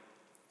him.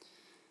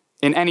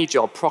 In any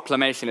job,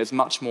 proclamation is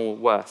much more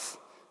worth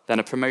than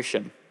a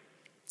promotion.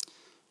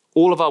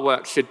 All of our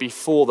work should be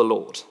for the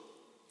Lord,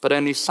 but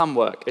only some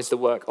work is the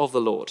work of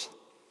the Lord,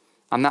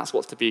 and that's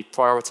what's to be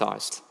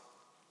prioritized.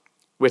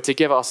 We're to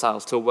give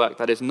ourselves to a work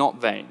that is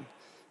not vain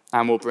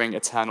and will bring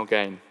eternal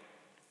gain.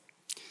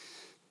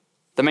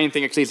 The main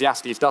thing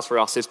Ecclesiastes does for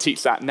us is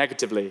teach that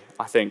negatively,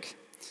 I think.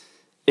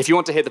 If you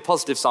want to hear the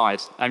positive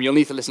side, you'll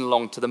need to listen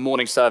along to the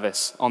morning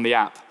service on the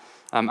app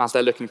as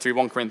they're looking through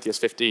 1 Corinthians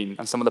 15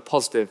 and some of the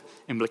positive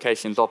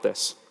implications of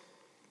this.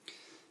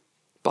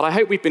 But I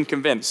hope we've been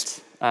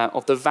convinced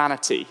of the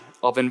vanity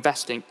of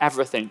investing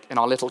everything in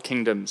our little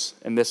kingdoms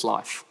in this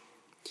life.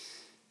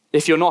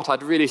 If you're not,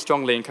 I'd really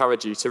strongly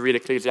encourage you to read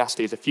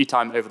Ecclesiastes a few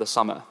times over the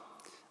summer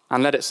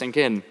and let it sink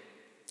in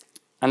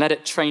and let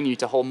it train you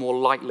to hold more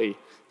lightly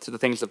to the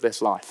things of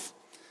this life.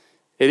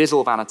 It is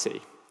all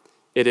vanity.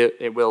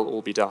 It will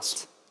all be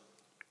dust.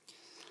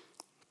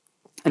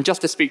 And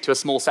just to speak to a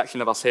small section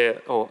of us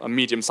here, or a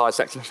medium-sized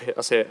section of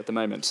us here at the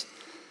moment,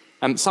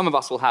 some of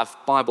us will have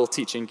Bible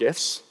teaching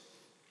gifts,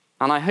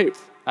 and I hope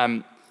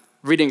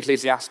reading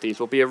Ecclesiastes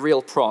will be a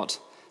real prod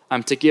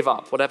to give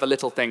up whatever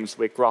little things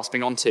we're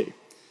grasping onto.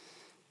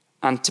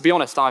 And to be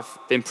honest, I've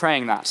been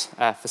praying that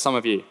for some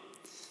of you.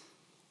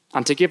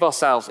 And to give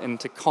ourselves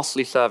into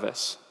costly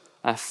service,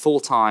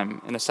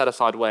 full-time, in a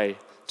set-aside way,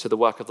 to the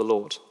work of the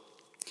Lord.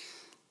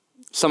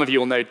 Some of you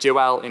will know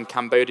Joelle in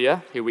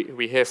Cambodia, who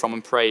we hear from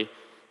and pray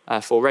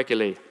for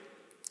regularly.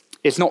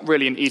 It's not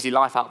really an easy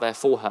life out there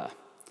for her,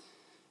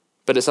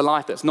 but it's a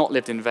life that's not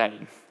lived in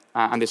vain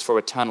and is for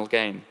eternal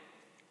gain.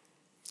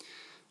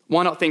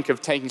 Why not think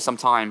of taking some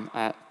time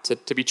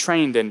to be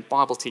trained in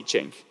Bible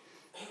teaching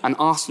and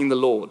asking the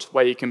Lord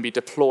where you can be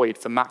deployed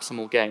for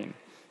maximal gain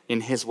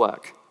in his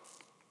work?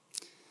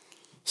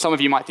 Some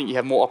of you might think you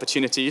have more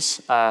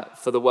opportunities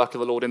for the work of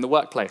the Lord in the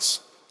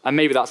workplace, and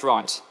maybe that's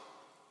right.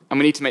 And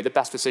we need to make the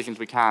best decisions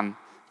we can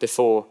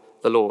before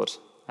the Lord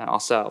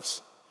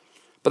ourselves.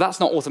 But that's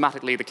not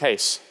automatically the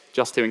case,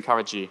 just to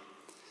encourage you.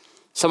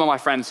 Some of my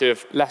friends who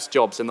have less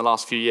jobs in the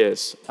last few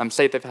years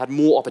say they've had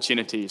more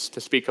opportunities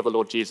to speak of the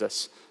Lord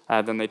Jesus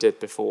than they did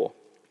before.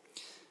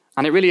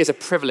 And it really is a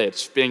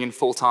privilege being in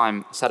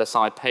full-time,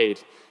 set-aside,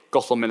 paid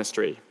gospel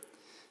ministry.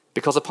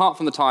 Because apart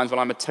from the times when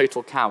I'm a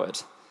total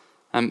coward,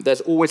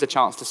 there's always a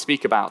chance to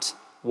speak about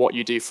what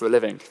you do for a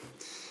living.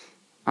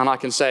 And I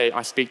can say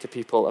I speak to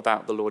people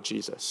about the Lord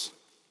Jesus.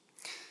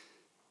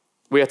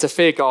 We are to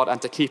fear God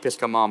and to keep his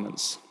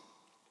commandments.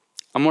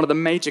 And one of the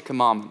major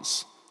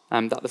commandments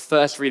that the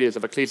first readers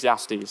of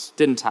Ecclesiastes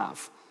didn't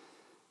have,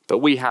 but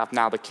we have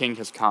now the King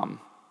has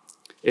come,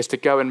 is to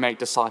go and make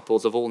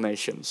disciples of all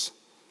nations,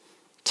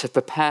 to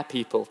prepare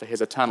people for his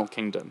eternal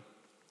kingdom.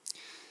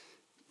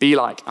 Be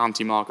like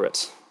Auntie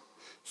Margaret.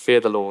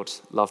 Fear the Lord,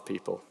 love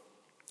people.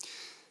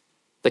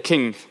 The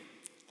King,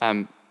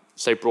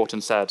 so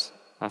Broughton said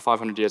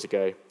 500 years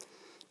ago,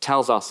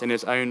 tells us in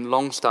his own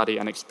long study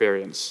and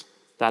experience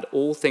that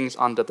all things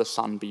under the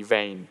sun be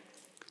vain,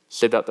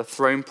 so that the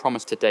throne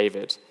promised to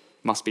David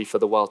must be for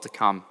the world to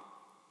come.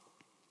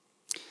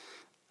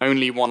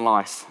 Only one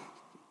life.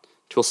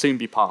 'Twill soon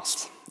be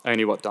past.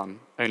 Only what's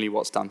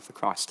done for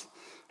Christ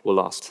will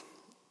last.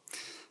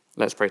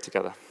 Let's pray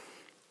together.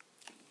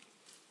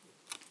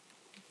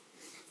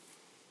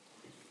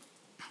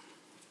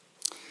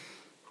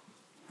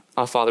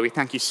 Our Father, we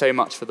thank you so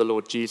much for the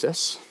Lord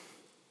Jesus,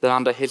 that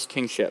under his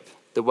kingship,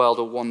 the world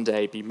will one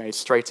day be made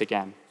straight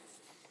again.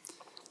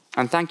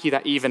 And thank you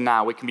that even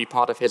now we can be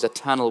part of his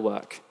eternal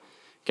work,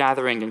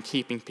 gathering and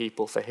keeping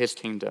people for his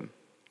kingdom.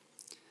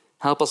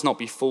 Help us not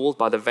be fooled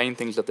by the vain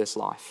things of this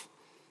life,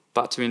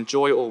 but to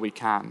enjoy all we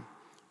can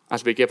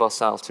as we give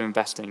ourselves to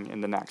investing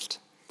in the next.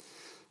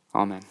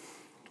 Amen.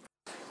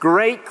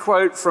 Great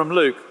quote from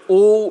Luke.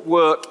 All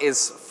work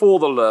is for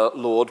the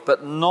Lord,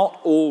 but not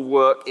all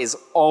work is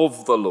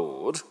of the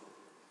Lord.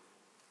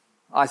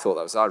 I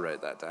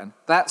wrote that down.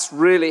 That's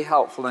really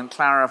helpful and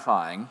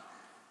clarifying.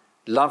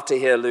 Love to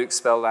hear Luke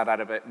spell that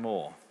out a bit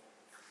more.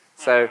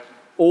 So,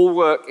 all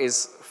work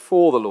is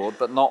for the Lord,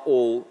 but not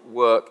all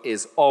work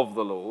is of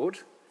the Lord.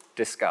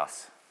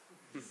 Discuss.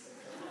 In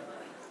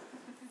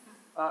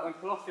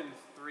Colossians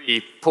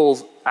 3, Paul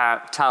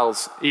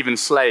tells even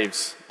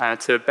slaves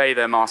to obey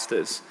their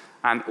masters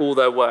and all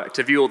their work,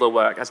 to view all their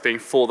work as being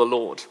for the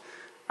Lord,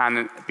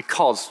 and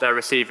because they're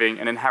receiving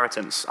an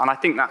inheritance. And I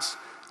think that's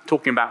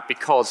talking about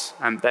because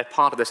they're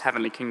part of this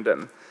heavenly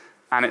kingdom,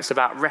 and it's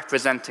about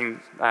representing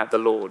the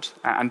Lord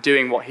and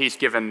doing what he's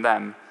given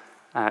them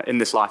in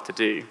this life to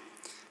do.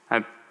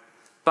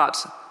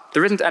 But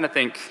there isn't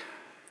anything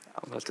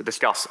else to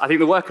discuss. I think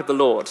the work of the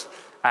Lord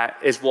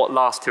is what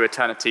lasts to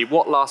eternity.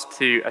 What lasts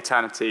to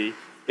eternity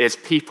is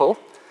people,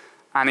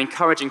 and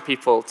encouraging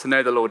people to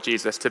know the Lord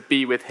Jesus, to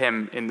be with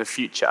him in the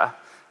future.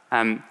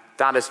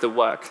 That is the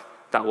work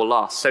that will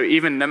last. So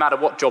even no matter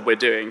what job we're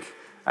doing,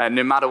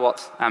 no matter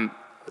what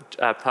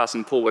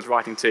person Paul was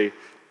writing to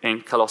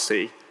in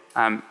Colossae,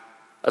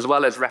 as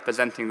well as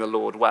representing the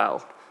Lord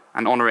well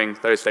and honouring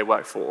those they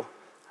work for,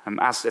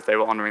 as if they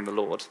were honouring the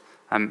Lord,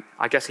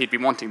 I guess he'd be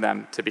wanting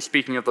them to be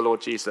speaking of the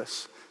Lord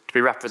Jesus, to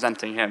be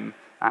representing him,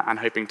 and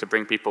hoping to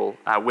bring people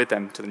with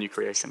them to the new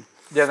creation.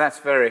 Yeah, that's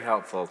very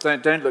helpful.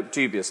 Don't look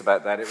dubious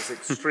about that. It was an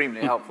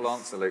extremely helpful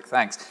answer, Luke.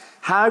 Thanks.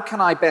 How can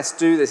I best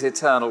do this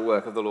eternal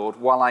work of the Lord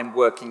while I'm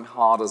working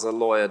hard as a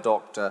lawyer,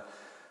 doctor,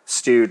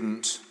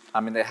 student? I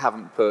mean, they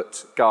haven't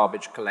put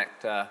garbage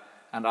collector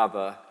and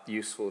other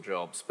useful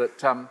jobs.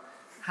 But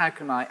how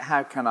can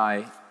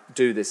I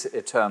do this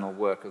eternal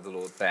work of the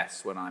Lord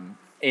best when I'm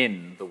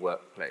in the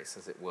workplace,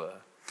 as it were?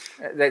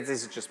 This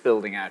is just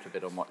building out a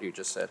bit on what you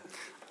just said.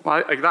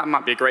 Well, that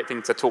might be a great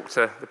thing to talk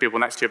to the people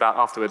next to you about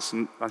afterwards,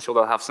 and I'm sure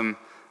they'll have some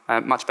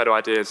much better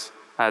ideas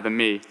than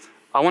me.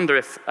 I wonder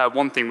if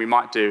one thing we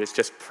might do is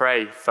just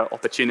pray for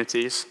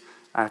opportunities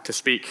to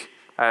speak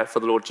for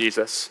the Lord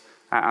Jesus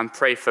and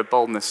pray for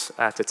boldness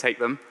to take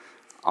them.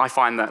 I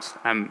find that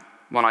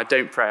when I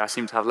don't pray, I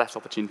seem to have less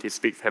opportunity to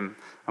speak for him,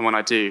 and when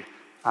I do,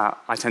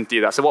 I tend to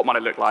do that. So what might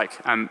it look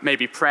like?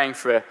 Maybe praying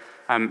for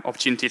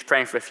opportunities,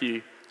 praying for a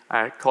few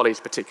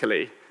colleagues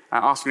particularly,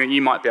 asking that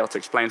you might be able to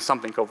explain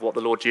something of what the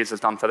Lord Jesus has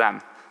done for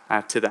them,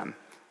 to them,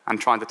 and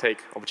trying to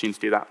take opportunity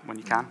to do that when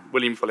you can.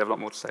 William probably have a lot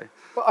more to say.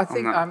 Well, I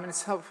think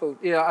it's helpful.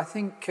 Yeah, I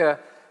think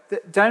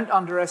don't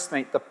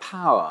underestimate the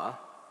power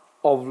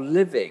of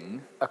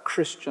living a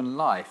Christian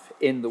life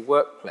in the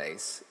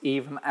workplace,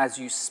 even as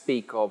you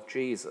speak of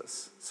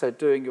Jesus. So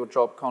doing your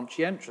job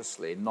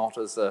conscientiously, not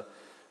as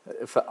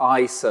for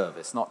eye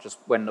service, not just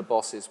when the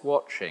boss is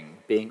watching,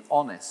 being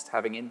honest,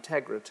 having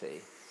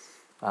integrity,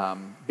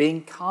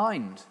 being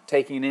kind,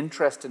 taking an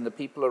interest in the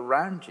people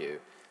around you,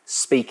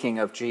 speaking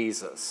of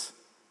Jesus,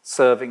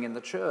 serving in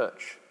the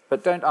church.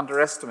 But don't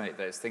underestimate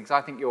those things. I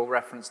think your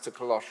reference to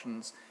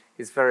Colossians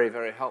is very,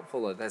 very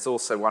helpful. There's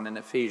also one in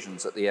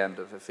Ephesians at the end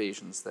of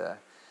Ephesians there.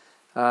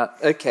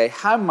 Okay,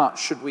 how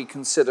much should we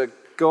consider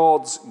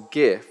God's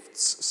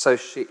gifts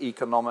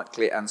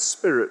socio-economically and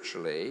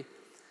spiritually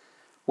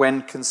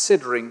when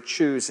considering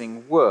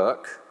choosing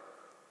work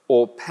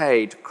or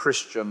paid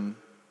Christian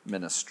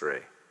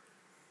ministry?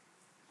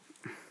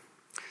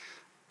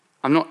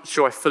 I'm not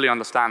sure I fully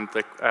understand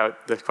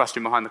the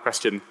question behind the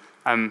question,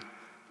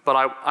 but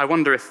I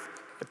wonder if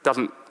it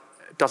doesn't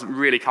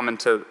really come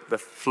into the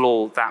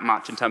flaw that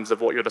much in terms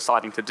of what you're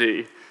deciding to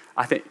do.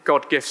 I think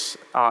God gifts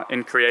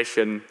in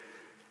creation,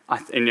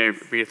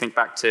 we think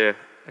back to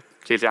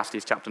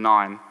Ecclesiastes chapter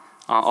 9,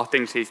 are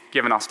things he's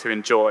given us to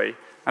enjoy.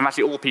 And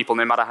actually all people,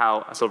 no matter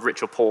how sort of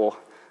rich or poor,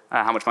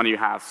 how much money you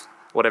have,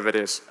 whatever it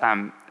is,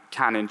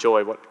 can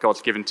enjoy what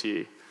God's given to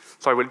you.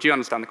 Sorry, do you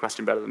understand the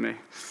question better than me?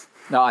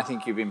 No, I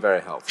think you've been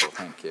very helpful.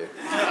 Thank you.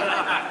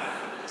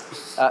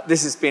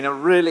 This has been a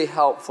really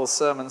helpful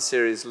sermon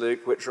series,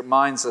 Luke, which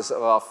reminds us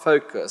of our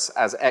focus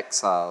as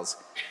exiles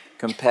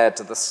compared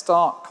to the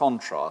stark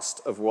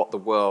contrast of what the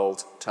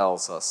world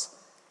tells us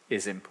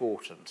is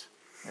important.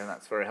 Yeah,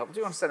 that's very helpful. Do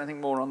you want to say anything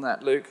more on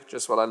that, Luke,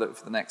 just while I look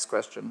for the next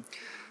question?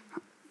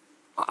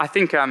 I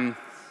think I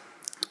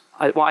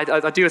do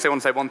want to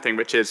say one thing,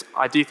 which is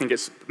I do think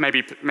it's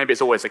maybe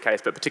it's always the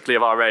case, but particularly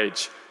of our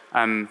age,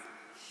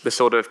 the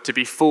sort of to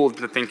be fooled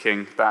into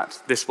thinking that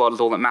this world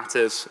is all that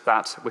matters,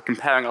 that we're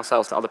comparing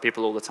ourselves to other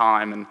people all the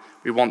time, and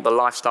we want the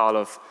lifestyle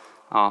of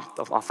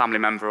our family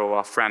member or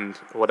our friend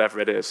or whatever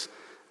it is.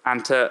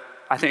 And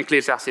I think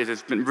Ecclesiastes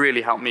has been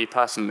really helped me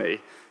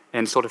personally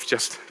in sort of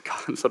just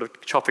sort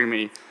of chopping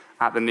me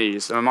at the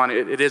knees. And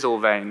reminding it is all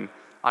vain.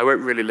 I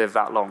won't really live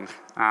that long,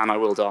 and I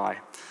will die.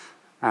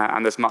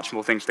 And there's much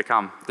more things to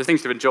come. There's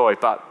things to enjoy,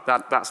 but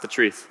that's the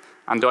truth.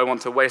 And do I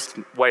want to waste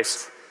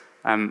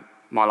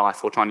my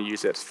life or trying to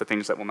use it for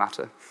things that will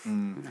matter?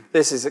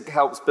 It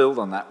helps build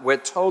on that. We're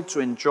told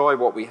to enjoy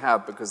what we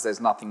have because there's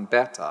nothing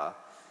better.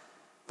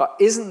 But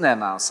isn't there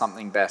now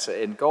something better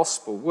in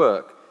gospel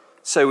work?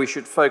 So we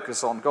should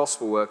focus on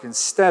gospel work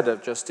instead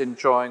of just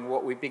enjoying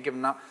what we've been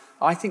given. Now,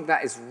 I think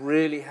that is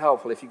really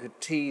helpful if you could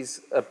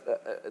tease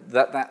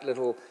that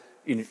little,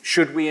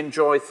 should we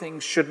enjoy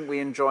things? Shouldn't we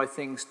enjoy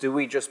things? Do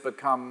we just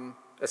become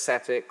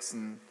ascetics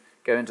and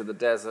go into the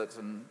desert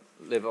and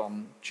live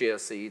on chia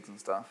seeds and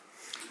stuff?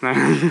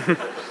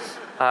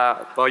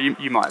 Well,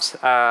 you might.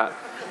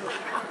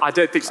 I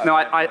don't think so. No,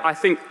 I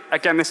think,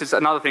 again, this is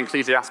another thing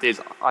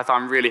Ecclesiastes I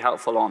find really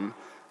helpful on,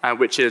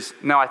 which is,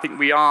 no, I think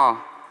we are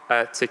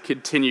to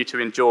continue to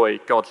enjoy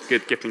God's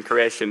good gift in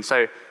creation.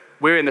 So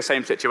we're in the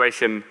same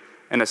situation,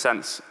 in a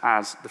sense,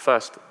 as the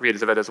first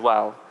readers of it as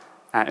well,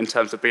 in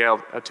terms of being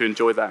able to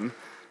enjoy them.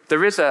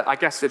 There is I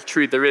guess it's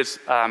true, there is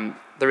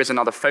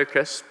another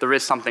focus, there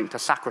is something to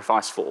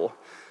sacrifice for,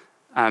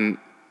 and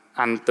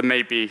there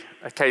may be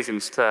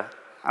occasions there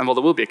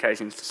will be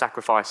occasions to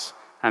sacrifice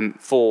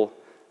for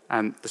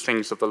the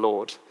things of the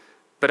Lord.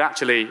 But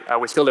actually,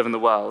 we still live in the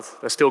world.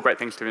 There's still great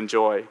things to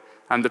enjoy.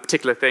 And the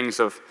particular things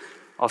of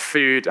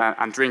food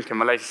and drink and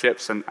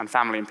relationships and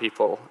family and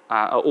people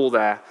are all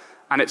there.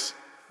 And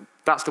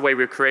that's the way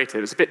we're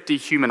created. It's a bit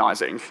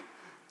dehumanizing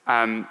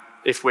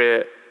if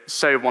we're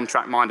so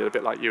one-track minded, a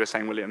bit like you were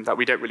saying, William, that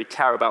we don't really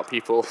care about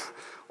people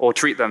or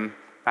treat them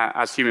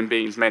as human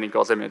beings made in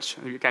God's image.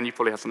 Again, you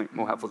probably have something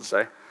more helpful to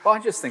say. Well, I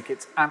just think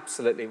it's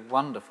absolutely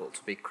wonderful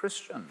to be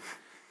Christian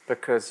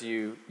because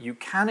you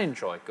can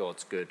enjoy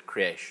God's good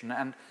creation.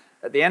 And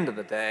at the end of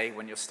the day,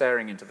 when you're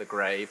staring into the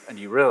grave and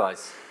you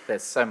realize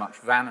there's so much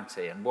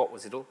vanity and what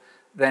was it all,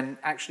 then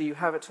actually you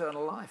have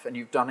eternal life and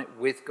you've done it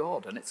with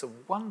God. And it's a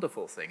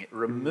wonderful thing. It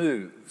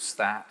removes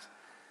that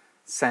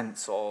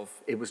sense of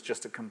it was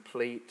just a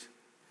complete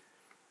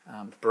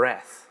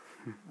breath,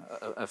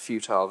 a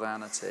futile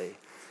vanity.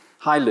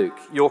 Hi, Luke.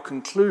 Your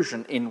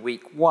conclusion in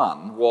week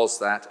 1 was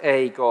that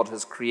A, God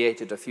has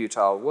created a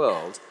futile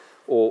world,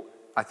 or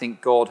I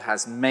think God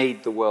has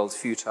made the world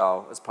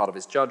futile as part of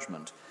his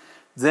judgment.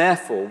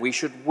 Therefore, we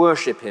should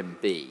worship him,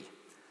 B.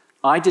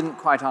 I didn't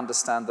quite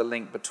understand the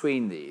link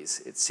between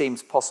these. It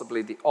seems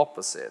possibly the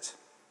opposite.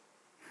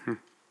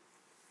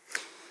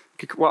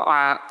 Well,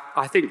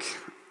 I think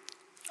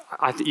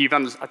you've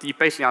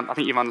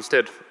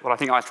understood what I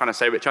think I was trying to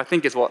say, which I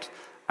think is what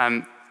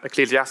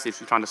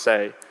Ecclesiastes is trying to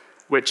say,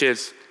 which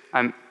is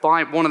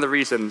by one of the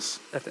reasons,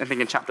 I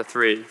think in chapter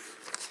 3,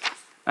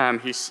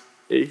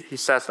 he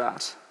says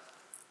that.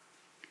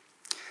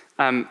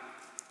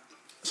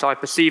 So I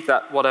perceive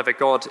that whatever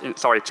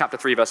chapter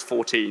 3, verse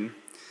 14,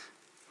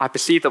 I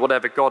perceive that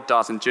whatever God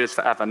does endures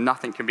forever,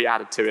 nothing can be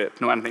added to it,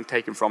 nor anything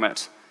taken from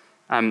it.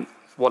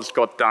 What has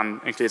God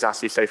done in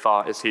Ecclesiastes so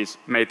far is he's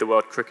made the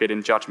world crooked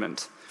in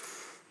judgment.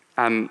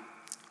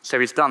 So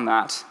he's done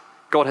that.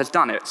 God has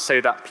done it so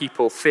that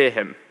people fear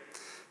him.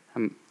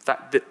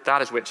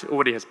 That is which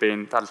already has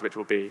been, that is which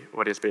will be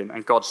what has been,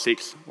 and God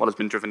seeks what has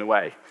been driven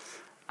away.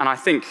 And I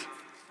think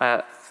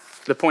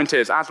the point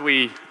is,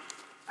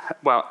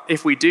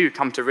 if we do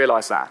come to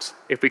realize that,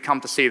 if we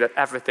come to see that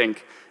everything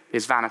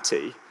is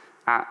vanity,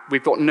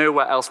 we've got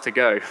nowhere else to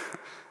go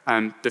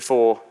than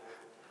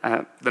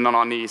on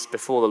our knees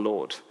before the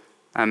Lord.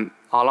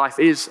 Our life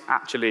is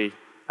actually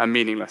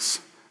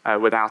meaningless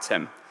without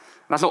him.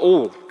 And that's not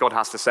all God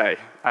has to say,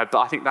 but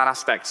I think that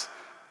aspect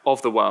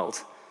of the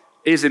world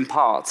is in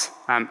part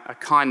a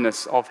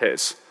kindness of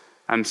his,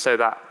 so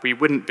that we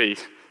wouldn't be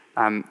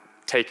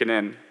taken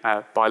in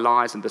by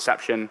lies and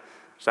deception,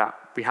 so that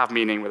we have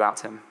meaning without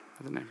him.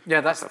 I don't know. Yeah,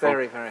 that's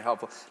very, very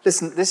helpful.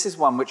 Listen, this is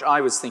one which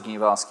I was thinking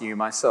of asking you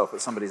myself,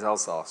 but somebody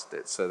else asked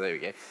it, so there we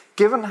go.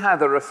 Given how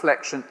the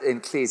reflection in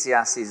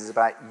Ecclesiastes is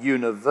about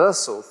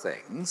universal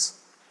things,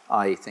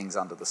 i.e. things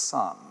under the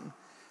sun,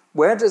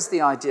 where does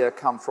the idea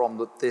come from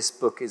that this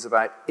book is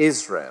about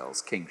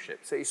Israel's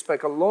kingship? So you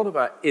spoke a lot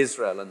about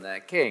Israel and their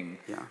king.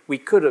 Yeah. We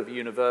could have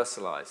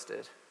universalized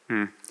it.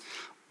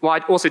 Well, I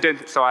also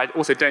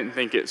don't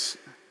think it's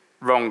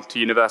wrong to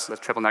universalize,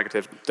 triple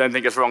negative, don't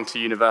think it's wrong to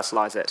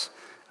universalize it.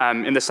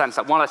 In the sense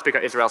that while I speak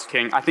about Israel's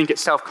king, I think it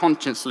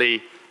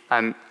self-consciously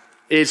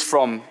is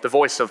from the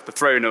voice of the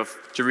throne of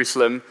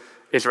Jerusalem,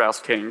 Israel's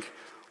king.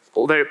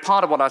 Although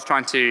part of what I was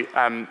trying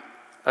to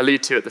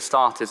allude to at the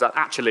start is that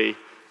actually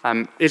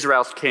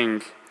Israel's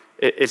king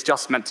is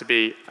just meant to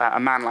be a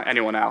man like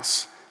anyone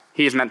else.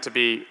 He is meant to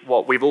be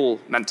what we've all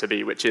meant to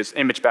be, which is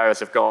image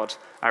bearers of God,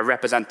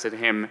 represented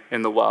him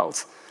in the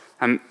world.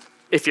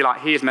 If you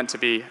like, he is meant to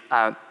be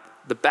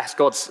the best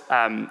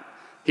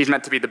he's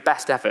meant to be the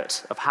best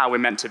effort of how we're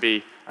meant to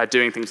be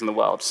doing things in the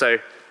world. So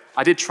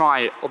I did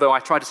try, although I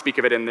tried to speak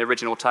of it in the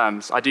original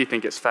terms, I do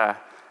think it's fair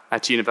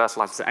to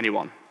universalize it to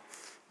anyone.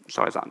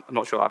 Sorry, I'm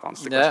not sure I've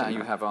answered the question. Yeah,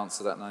 you have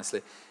answered that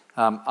nicely.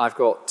 I've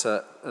got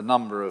a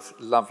number of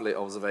lovely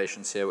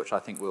observations here, which I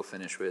think we'll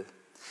finish with.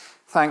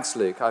 Thanks,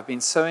 Luke. I've been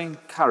so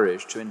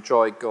encouraged to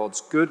enjoy God's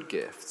good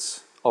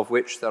gifts, of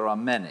which there are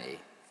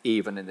many,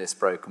 even in this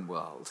broken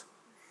world.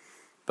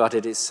 But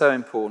it is so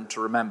important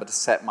to remember to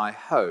set my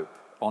hope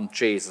on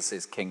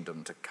Jesus'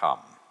 kingdom to come.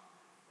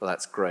 Well,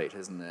 that's great,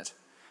 isn't it?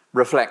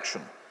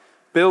 Reflection.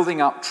 Building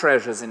up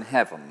treasures in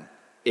heaven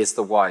is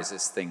the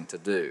wisest thing to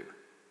do.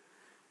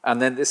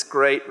 And then this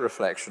great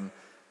reflection,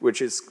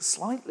 which is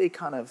slightly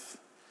kind of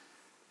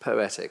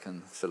poetic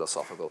and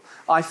philosophical.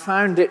 I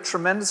found it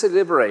tremendously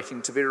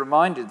liberating to be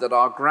reminded that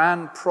our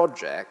grand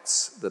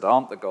projects that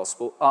aren't the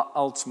gospel are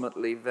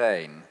ultimately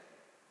vain.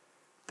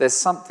 There's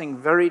something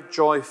very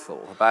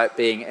joyful about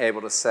being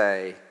able to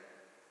say,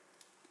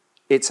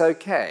 it's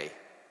okay.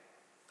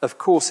 Of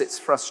course it's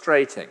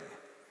frustrating,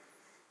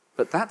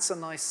 but that's a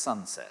nice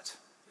sunset.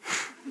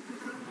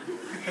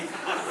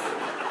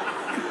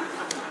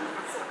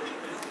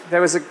 There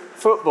was a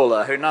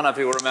footballer who none of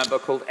you will remember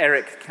called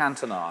Eric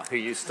Cantona, who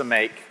used to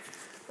make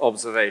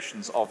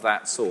observations of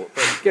that sort.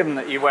 But given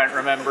that you won't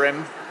remember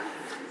him,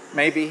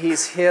 maybe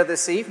he's here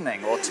this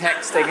evening or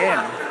texting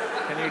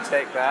in. Can you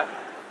take that?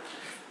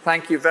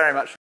 Thank you very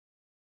much.